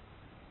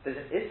 There's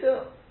an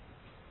issa.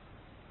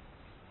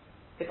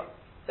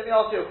 Let me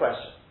ask you a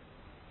question.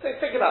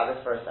 Think about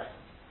this for a second.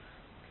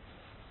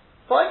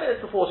 5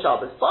 minutes before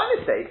Shabbos, by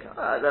mistake,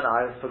 I don't know,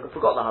 I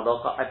forgot the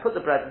halakha, I put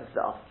the bread into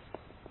the oven.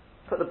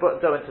 Put the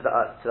dough into the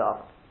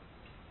oven.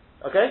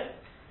 Okay?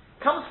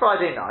 Comes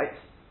Friday night,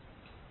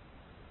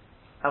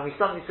 and we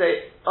suddenly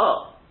say,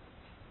 oh,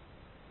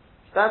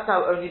 that's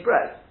our only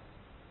bread.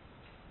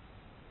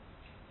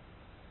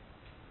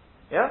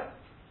 Yeah?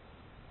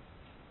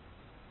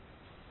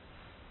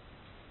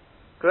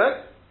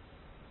 Correct?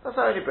 That's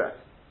our only bread.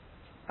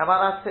 Am I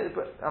allowed to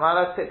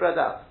take bread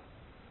out?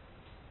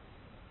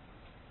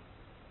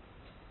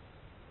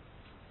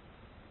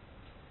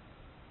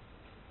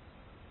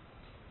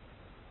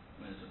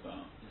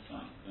 It's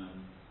like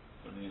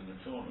putting in the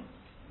cholent.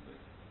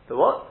 The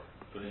what?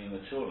 Putting in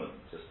the cholent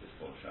just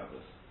before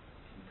Shabbos.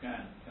 You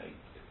can take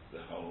the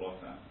whole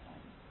lot out.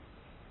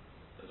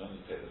 As long as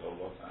you take the whole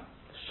lot out.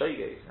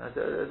 Shogeg. I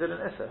did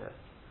an issa here.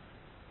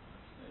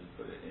 And you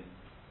put it in.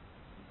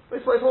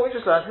 It's what we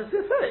just learned in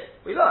Sifei.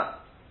 We learned.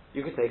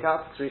 You can take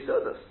out 3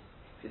 sodas.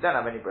 If you don't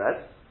have any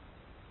bread,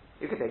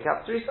 you can take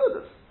out 3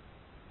 sodas.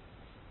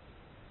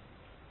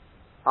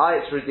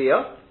 It's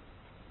Rudia.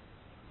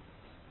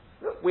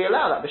 We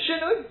allow that.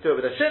 B'shinui, do it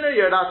with a shinui,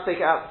 you're allowed to take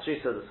it out for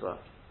 3 sodas for.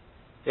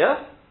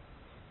 Yeah?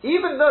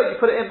 Even though you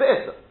put it in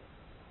Be'issa.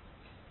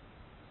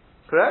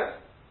 Correct?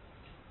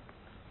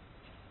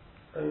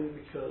 Only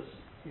because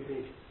you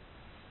need it.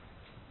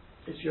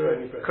 It's your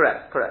only bread.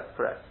 Correct.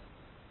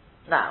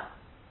 Now,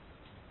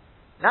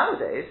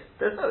 nowadays,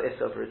 there's no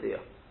Issa of Rudia.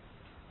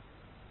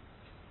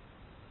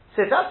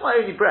 So if that's my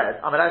only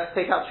bread, I'm allowed to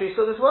take out 3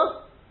 sodas as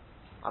well?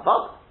 I'm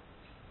bothered.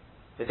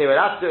 If they were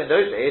allowed to do it in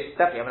those days,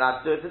 definitely I'm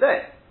allowed to do it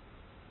today.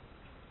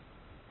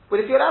 But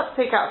if you're allowed to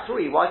take out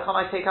 3, why can't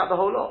I take out the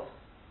whole lot?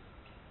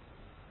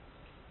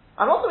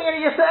 I'm not doing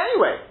any Issa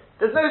anyway.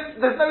 There's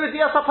no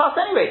Rudia Sapas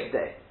anyway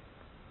today.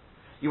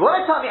 You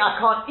want to tell me I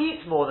can't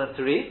eat more than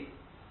 3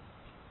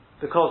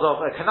 because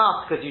of a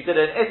kanas, because you did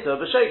an Issa,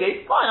 but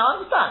Shogeg, fine, I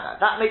understand that.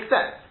 That makes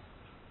sense.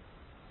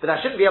 But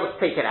I shouldn't be able to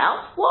take it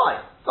out?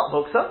 Why? It's not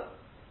muksa.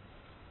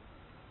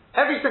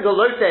 Every single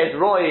lote is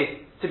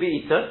roy to be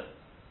eaten.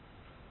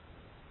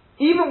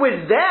 Even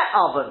with their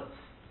ovens,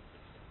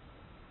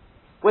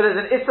 where there's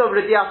an Issa of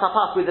Rudia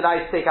Sapas, we're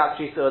allowed to take out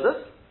 3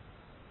 sodas.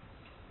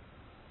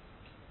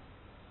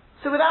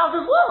 So with ours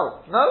as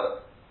well, no?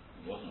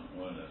 It wasn't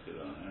roy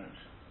lafila on Erev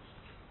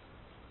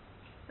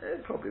Shabbos.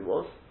 It probably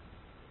was.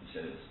 You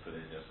said it's put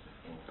in just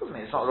before. Doesn't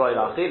mean it's not roy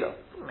lachila.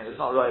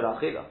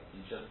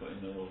 You just put in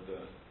the raw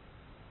dough.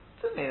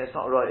 Doesn't mean it's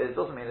not roy. It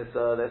doesn't mean it's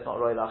not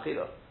roy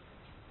lachila.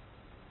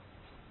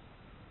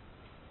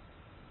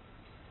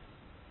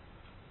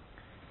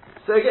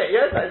 So again,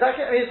 yes,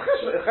 exactly. I mean,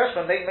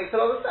 Cheshvan makes a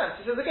lot of sense.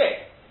 He says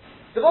again,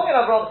 the Magen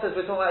Avraham says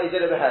we're talking about you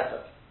did it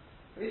b'heta.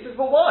 He says,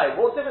 well, why?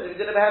 What's the difference if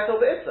you did it b'heta or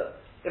b'issa?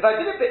 If I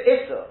did it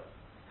b'issa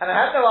and I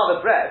had no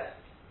other bread,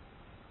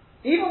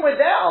 even with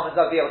their almonds,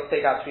 I'd be able to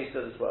take out 3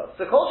 sodas worth.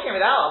 So, kol sheken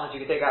with our almonds,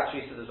 you can take out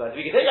 3 sodas worth. If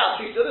you can take out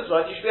 3 sodas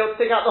worth, you should be able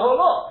to take out the whole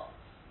lot.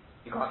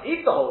 You can't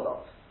eat the whole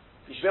lot.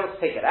 You should be able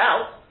to take it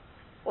out.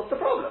 What's the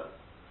problem?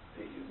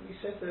 We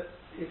said that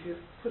if you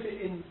put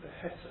it in the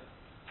heter,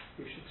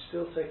 you should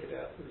still take it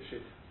out with a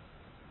shit.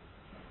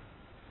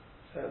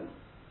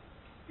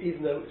 Even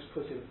though it's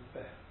put in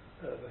the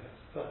heter.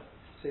 Fine.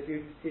 So if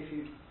you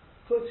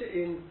put it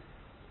in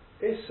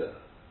Issa,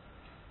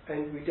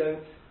 and we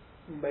don't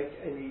make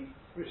any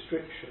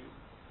restriction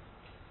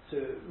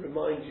to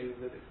remind you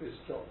that it was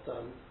not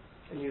done,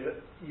 and you'd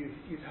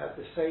have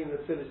the same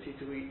ability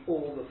to eat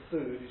all the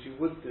food as you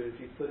would do if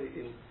you put it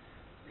in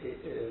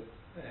a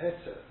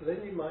heter,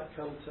 then you might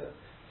come to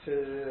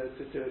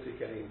do it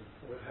again.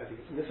 Or what have you.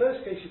 In the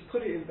first case, you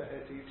put it in the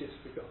heter, you just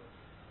forgot.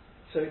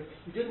 So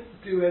you didn't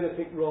do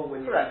anything wrong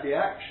when you did the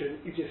action,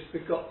 you just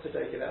forgot to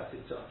take it out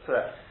in time.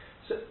 Correct.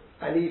 So,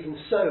 and even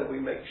so, we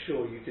make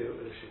sure you do it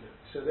with a shinuk.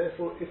 So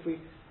therefore, if we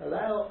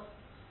allow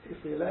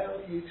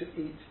you to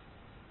eat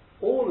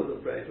all of the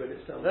bread when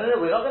it's done. No,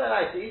 we're not going to allow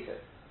you to eat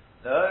it.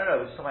 No,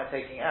 we're just talking about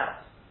taking it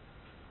out.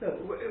 No,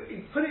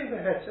 you put it in the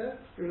heter,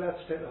 you're allowed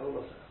to take the whole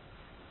lot out.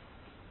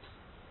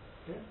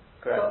 Yeah?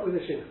 Correct. But with a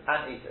shinuk.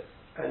 And eat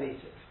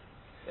it.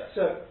 Yeah.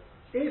 So,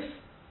 if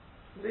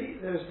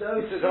there's no...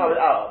 This is with our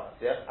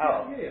almonds, yeah?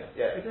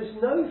 Yeah. If there's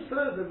no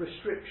further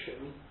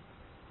restriction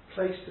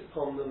placed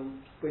upon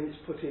them when it's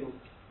put in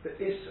the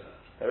Issa...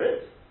 There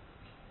is.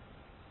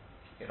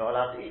 You're not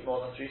allowed to eat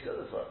more than 3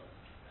 sodas worth.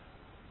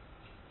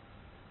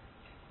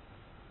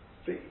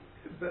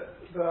 But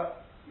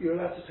you're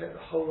allowed to take the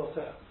whole lot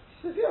out.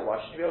 He says, yeah,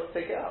 why shouldn't you be able to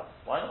take it out?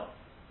 Why not?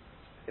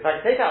 If I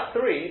can take out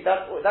 3,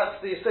 that's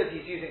the Yisod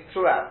he's using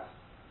throughout.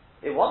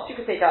 If once you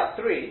can take out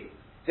 3,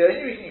 The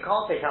only reason you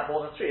can't take out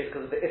more than 3 is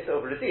because of the Issa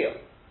of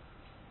Radiyah.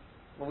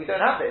 Well, we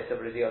don't have the Issa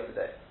of Radiyah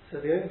today. So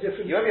the only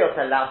difference... You won't be able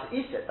to allow to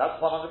eat it, that's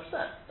 100%.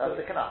 That's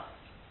the Kanaf.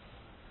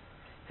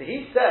 So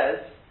he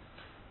says,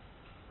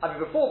 I mean,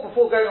 before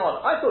going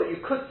on, I thought you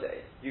could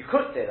say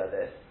that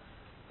this,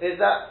 is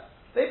that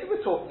maybe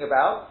we're talking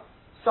about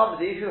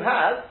somebody who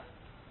has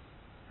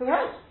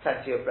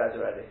plenty of bread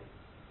already.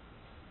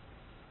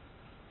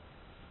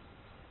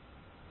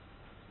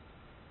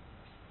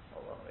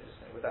 Hold on, let me just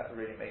think, would that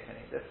really make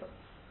any difference?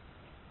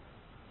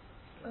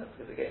 No,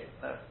 because again,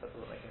 no, that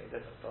doesn't make any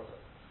difference, does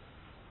it?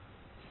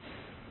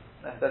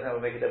 No, it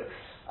doesn't make a difference.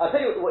 I'll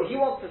tell you what he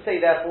wants to say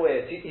therefore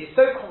is, he's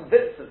so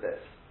convinced of this,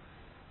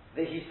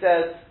 that he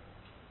says,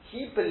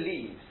 he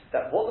believes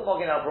that what the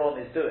Magen Avraham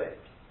is doing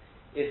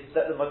is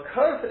that the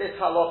makor for this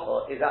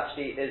halacha is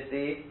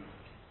the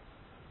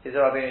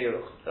Rabbeinu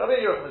Yerucham. The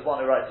Rabbeinu Yerucham is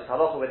one who writes this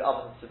halacha with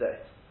ovens today.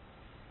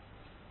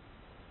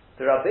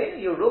 The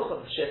Rabbeinu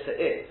Yerucham shita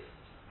is,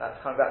 that's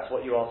coming back to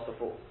what you asked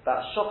before,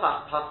 that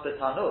shochach pas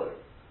betanur.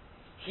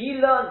 He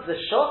learns the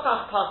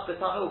shochach pas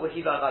betanur, but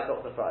he learned like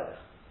Dr. Friday.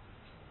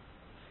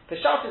 The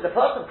shot is the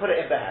person put it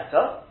in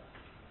beheta,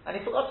 and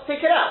he forgot to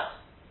take it out.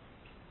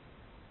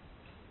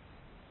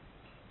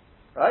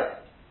 Right?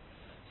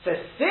 So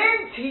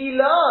since he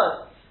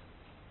learns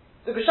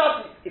the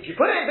B'shat, if you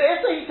put it in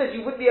Be'isa, he says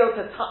you wouldn't be able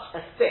to touch a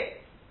thing,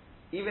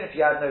 even if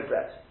you had no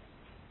bread.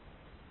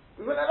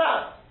 We wouldn't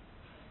allow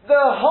it. The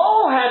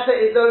whole heta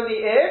is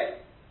only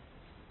if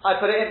I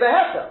put it in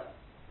Beheta.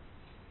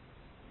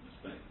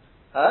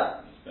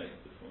 Huh?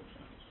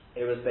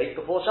 It was baked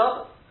before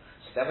Shabbos.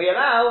 So then we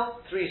allow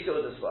 3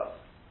 seudas worth.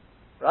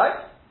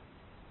 Right?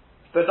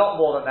 But not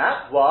more than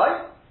that.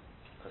 Why?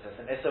 Because it's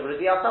an Issa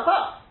B'Ridiyas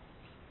HaPas.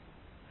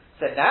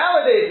 So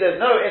nowadays there's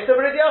no Issa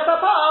B'Ridiyas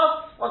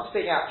HaPas. Once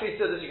you take out 3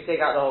 seudas, you can take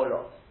out the whole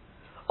lot.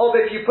 Oh,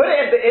 but if you put it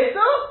in the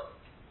Issa,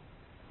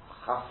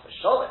 Chas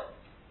v'Sholem.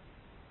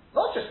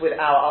 Not just with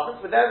our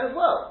ovens, with theirs as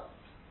well.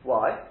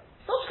 Why?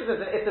 It's not just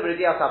because there's an Issa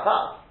B'Ridiyas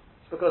HaPas.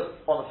 Because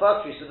on the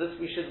first 3 seudas,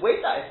 we should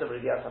wait that Issa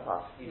B'Ridiyas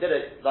HaPas. You did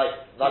it like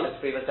the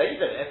Supreme said,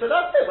 you did it. So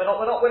that's it. We're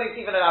not willing to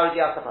even allow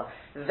B'Ridiyas HaPas.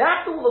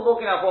 That's all the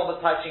Magen Avraham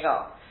was touching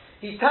up.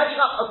 He's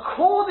touching up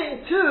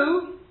according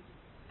to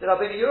the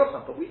Rabbeinu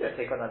Yerucham. But we don't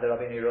take on the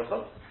Rabbeinu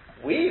Yerucham.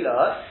 We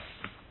learn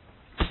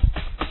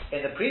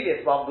in the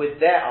previous one with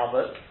their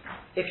oven,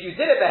 if you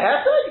did it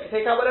Beheta, you can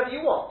take out whatever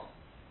you want.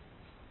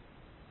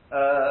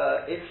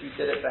 If you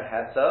did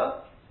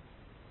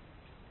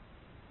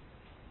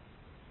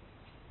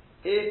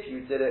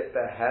it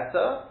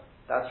Beheta,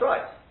 that's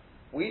right.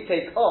 We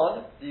take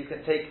on, you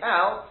can take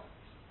out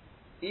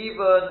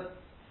even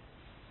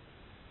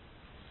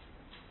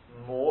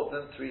more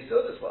than 3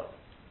 seudas worth.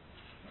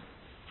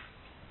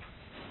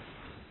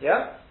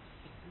 Yeah?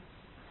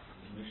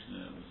 The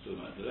Mishnah was talking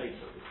about the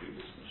later of the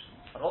previous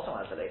Mishnah. I'm not talking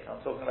about the later,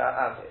 I'm talking about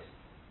our case.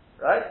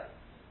 Right?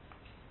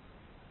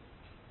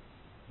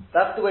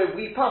 That's the way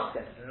we pass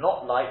it,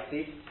 not like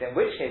the, in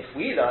which case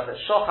we learn that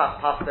Shochach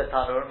Pasta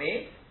Tanur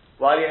means,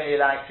 why are you only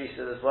allowing 3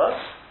 seudas worth?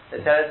 The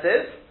teretz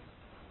is,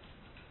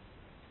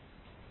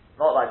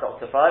 not like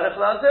Dr. Friedrich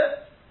learns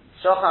it,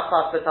 Shochach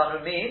Pasta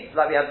Tanur means,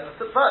 like we had in the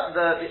first,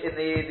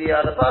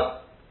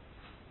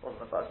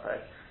 wasn't the first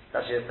parak. It's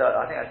actually the third,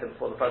 I think I said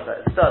before the first parak,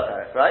 it's the third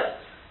parak, right?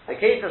 The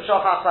case of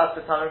Shochach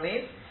Pasta Tanur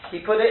means, he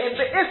put it in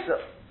Be'issa.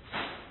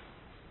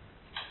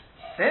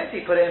 Since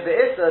he put it in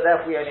Be'issa,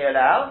 therefore we only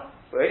allow,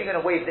 we're only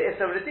going to waive the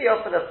Issa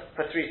Radiyah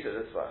for 3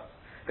 seudas worth.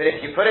 But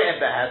if you put it in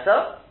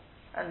Beheta,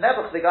 and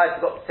never the guy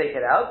forgot to take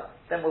it out,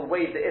 then we'll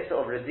waive the Issa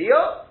of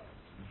Radiyah,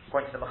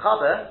 according to the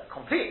Mechaber,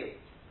 completely.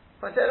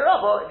 According to the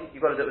Rabbah,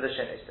 you've got to do it with a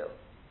Shinei still.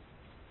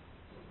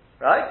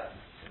 Right?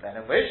 Then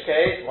in which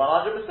case, 100%.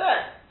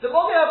 The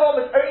Magen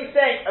Avraham is only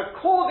saying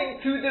according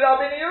to the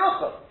Rabbeinu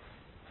Yerucham.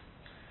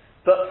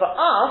 But for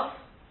us,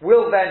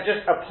 we'll then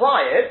just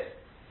apply it,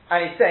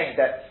 and he's saying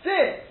that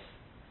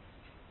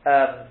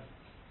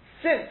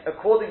since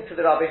according to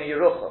the Rabbeinu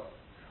Yerucham,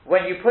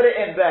 when you put it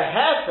in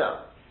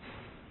Beheta,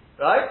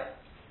 right?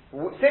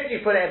 Since you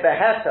put it in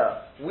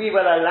Beheta, we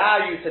will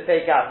allow you to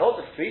take out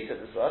not just 3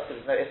 seudas worth,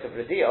 because there's no Issa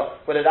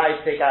B'Radiyah, we'll allow you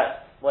to take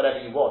out whatever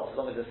you want, as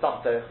long as there's some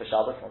Torah for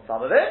Shabbos on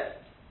some of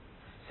it.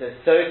 So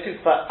too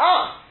for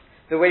us,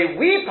 the way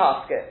we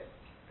pass it,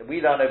 that we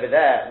learn over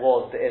there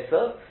was the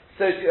Issa,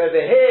 so too over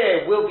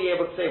here we'll be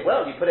able to say,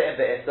 well, you put it in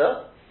the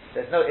Issa,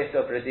 there's no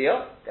Issa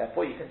B'Radiyah,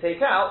 therefore you can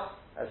take out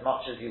as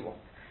much as you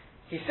want.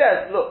 He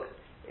says, look,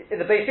 in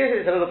the Beis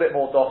Yosef it's a little bit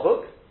more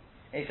dochuk,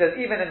 and he says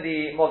even in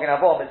the Magen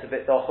Avraham it's a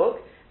bit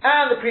dochuk,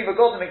 and the Pri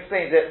Megadim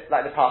explains it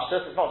like the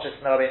Pashtus, it's not just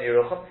in the Rabbeinu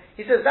Yerucham.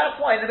 He says that's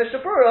why in the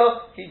Mishnah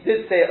Berurah he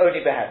did say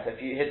only Beheta,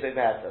 if you hit the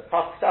Beheta.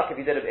 Pasuk if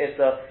you did it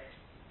Issa.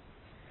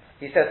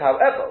 He says,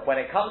 however, when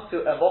it comes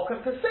to a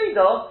Mokum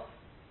Peseda,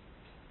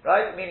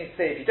 right, meaning to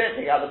say if you don't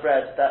take out the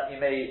bread, that you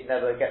may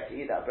never get to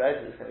eat that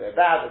bread, it's going to go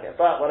bad, or get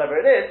burnt, whatever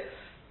it is,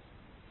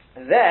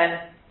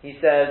 then he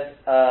says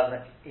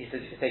you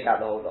can take out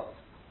the whole lot.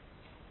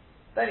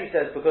 Then he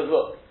says, because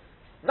look,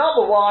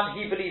 number one,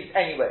 he believes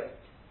anyway.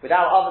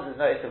 Without ovens,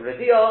 there's no Issa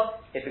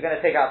Radiyah. If you're going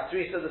to take out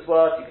 3 seudas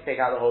worth, you can take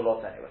out the whole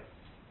lot anyway.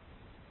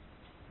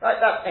 Right?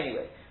 That's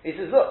anyway. He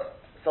says, look,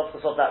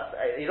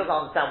 he doesn't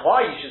understand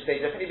why you should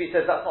say differently, but he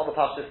says that's not the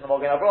pashtus in the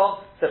Mogen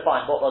Avraham, so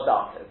fine, what the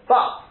data.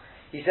 But,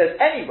 he says,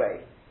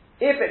 anyway,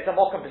 if it's a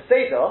Mokum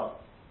Peseder,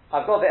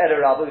 I've got the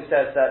Eder Rabbi who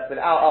says that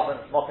without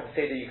ovens, Mokum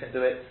Peseder, you can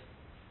do it,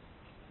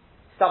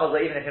 stomach,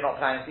 even if you're not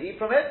planning to eat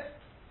from it.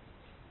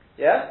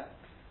 Yeah?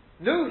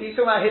 No, he's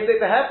talking about Hiddik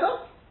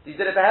Beheta. You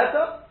did it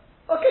Beheta?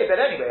 Okay, but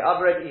anyway,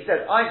 he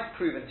says, I've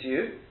proven to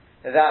you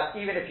that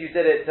even if you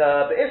did it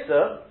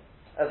Be'issa,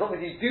 as long as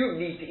you do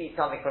need to eat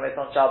something from it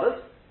on Shabbos,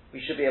 we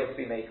should be able to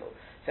be makel.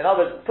 So in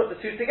other words, put the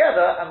two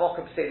together and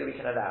Mokum Peseder we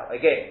can allow.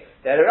 Again,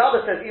 the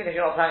Rabbi says even if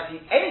you're not planning to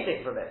eat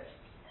anything from it,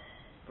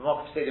 from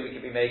Mokum Peseder we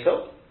can be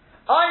makel.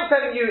 I'm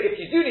telling you if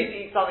you do need to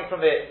eat something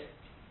from it,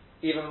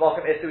 even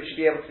Mokum Issa we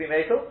should be able to be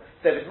makel.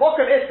 So if it's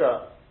Mokum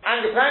Issa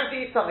and you're planning to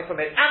eat something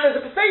from it and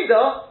there's a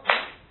Peseder,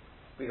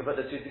 we can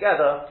put the two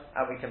together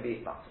and we can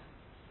be makel.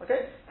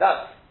 Okay?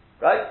 That's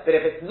right? But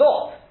if you're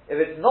not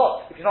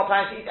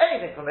planning to eat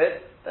anything from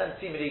it, then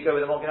seemingly you go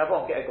with the Mogen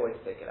Avraham, get a goy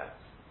to take it out.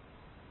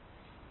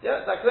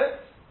 Yeah, is that clear?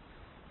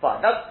 Fine.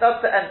 That's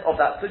the end of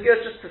that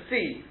sugya. Just to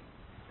see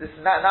this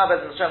now,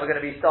 Bez Hashem, we're going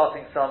to be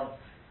starting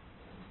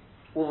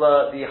all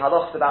the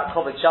halachas about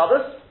Kovod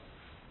Shabbos.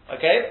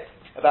 Okay,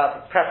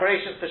 about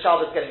preparations for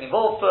Shabbos, getting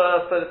involved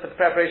for the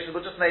preparations.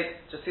 We'll just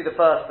see the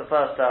first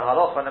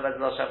halacha, and then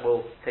Bez Hashem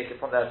will take it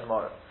from there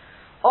tomorrow.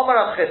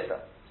 Omar Rav Chisda,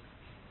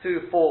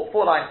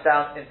 four lines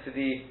down into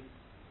the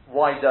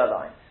wider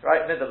lines,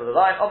 right, middle of the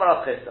line. Omar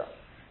Rav Chisda,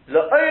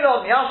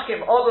 Le'onon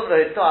yashkim odom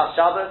lehitzah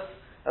Shabbos.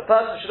 A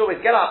person should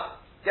always get up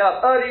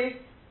early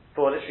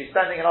for literally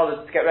spending an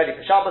hour to get ready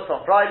for Shabbos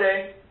on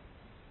Friday.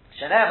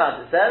 Shenem,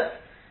 as it says,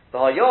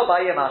 v'hayor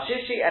b'ayim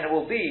hashishi, and it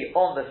will be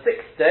on the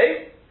sixth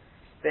day.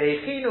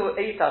 V'hechinu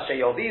eita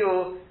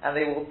sheyoviu, and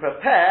they will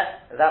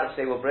prepare that which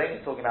they will bring.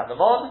 It's talking about the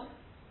mon.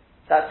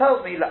 That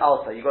tells me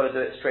la'alta, you've got to do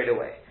it straight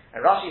away.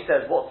 And Rashi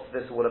says, what's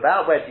this all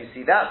about? Where do you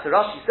see that? So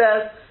Rashi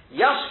says,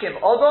 yashkim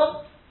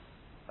odom,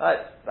 right,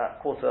 about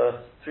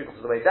three-quarters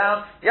of the way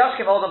down.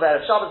 Yashkim Odom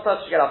Erev Shabbos,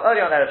 person should get up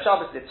early on Erev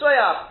Shabbos,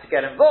 to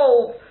get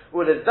involved,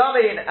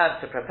 Ulezamin, and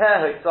to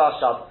prepare Hitzah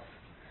Shabbos.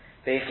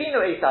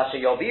 Ve'echinu Eita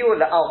Sheyoviu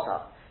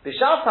Le'alta.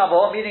 B'Shav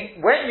Tavo,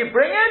 meaning when you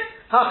bring it,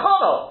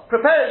 Hachono,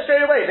 prepare it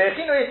straight away.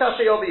 Ve'echinu Eita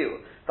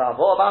Sheyoviu.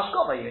 V'avo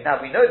B'Ashkoma,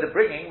 now we know the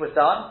bringing was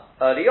done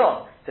early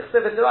on.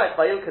 Tichsev is right,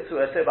 Vayil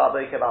Ketu Eser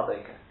Ba'Beike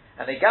Ba'Beike.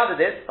 And they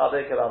gathered it,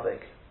 Ba'Beike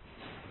Ba'Beike.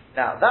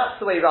 Now, that's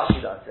the way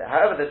Rashi learns it.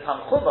 However, the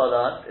Tanchuma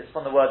learns, it's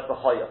from the word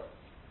B'Hoya.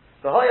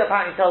 The Hoya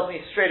apparently tells me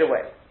straight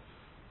away.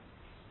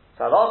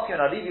 So I'll ask you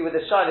and I'll leave you with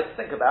this shayla to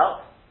think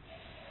about.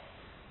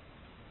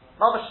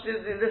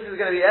 This is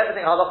going to be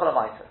everything halacha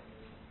l'maita.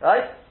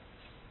 Right?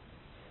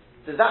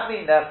 Does that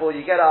mean, therefore,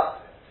 you get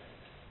up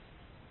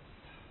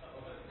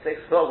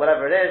 6 o'clock,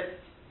 whatever it is,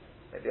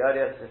 maybe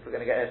earlier, if we're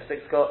going to get here at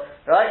 6 o'clock,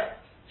 right?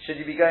 Should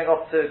you be going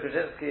off to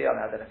Grudzinski? I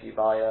don't know if you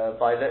buy your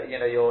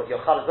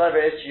chalas,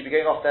 whatever it is, should you be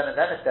going off then and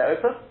then if they're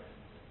open?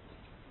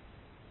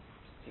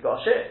 You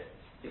got a shit.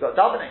 You've got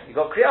davening, you've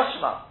got Kriyas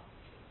Shema.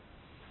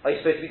 Are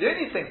you supposed to be doing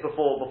these things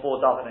before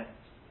davening?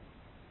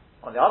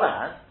 On the other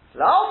hand,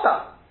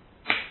 La'alta.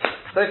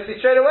 Supposed to be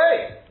straight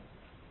away.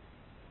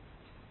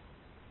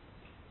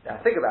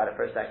 Now think about it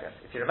for a second.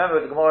 If you remember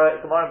the Gemara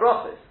in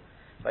Brachos,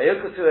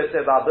 Vayokutu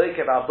Ese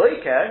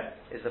Ba'boiker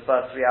is the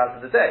first 3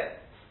 hours of the day.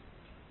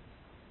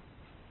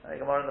 And the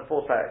Gemara in the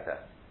 4th parak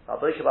there.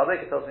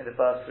 Ba'boiker tells me the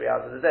first 3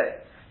 hours of the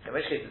day. In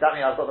which case, does that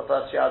mean I've got the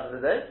first 3 hours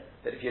of the day?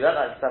 But if you learn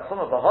like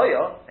Tzachuma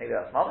B'Hoyo, maybe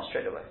that's mama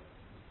straight away.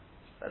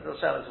 This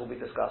will be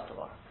discussed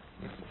tomorrow.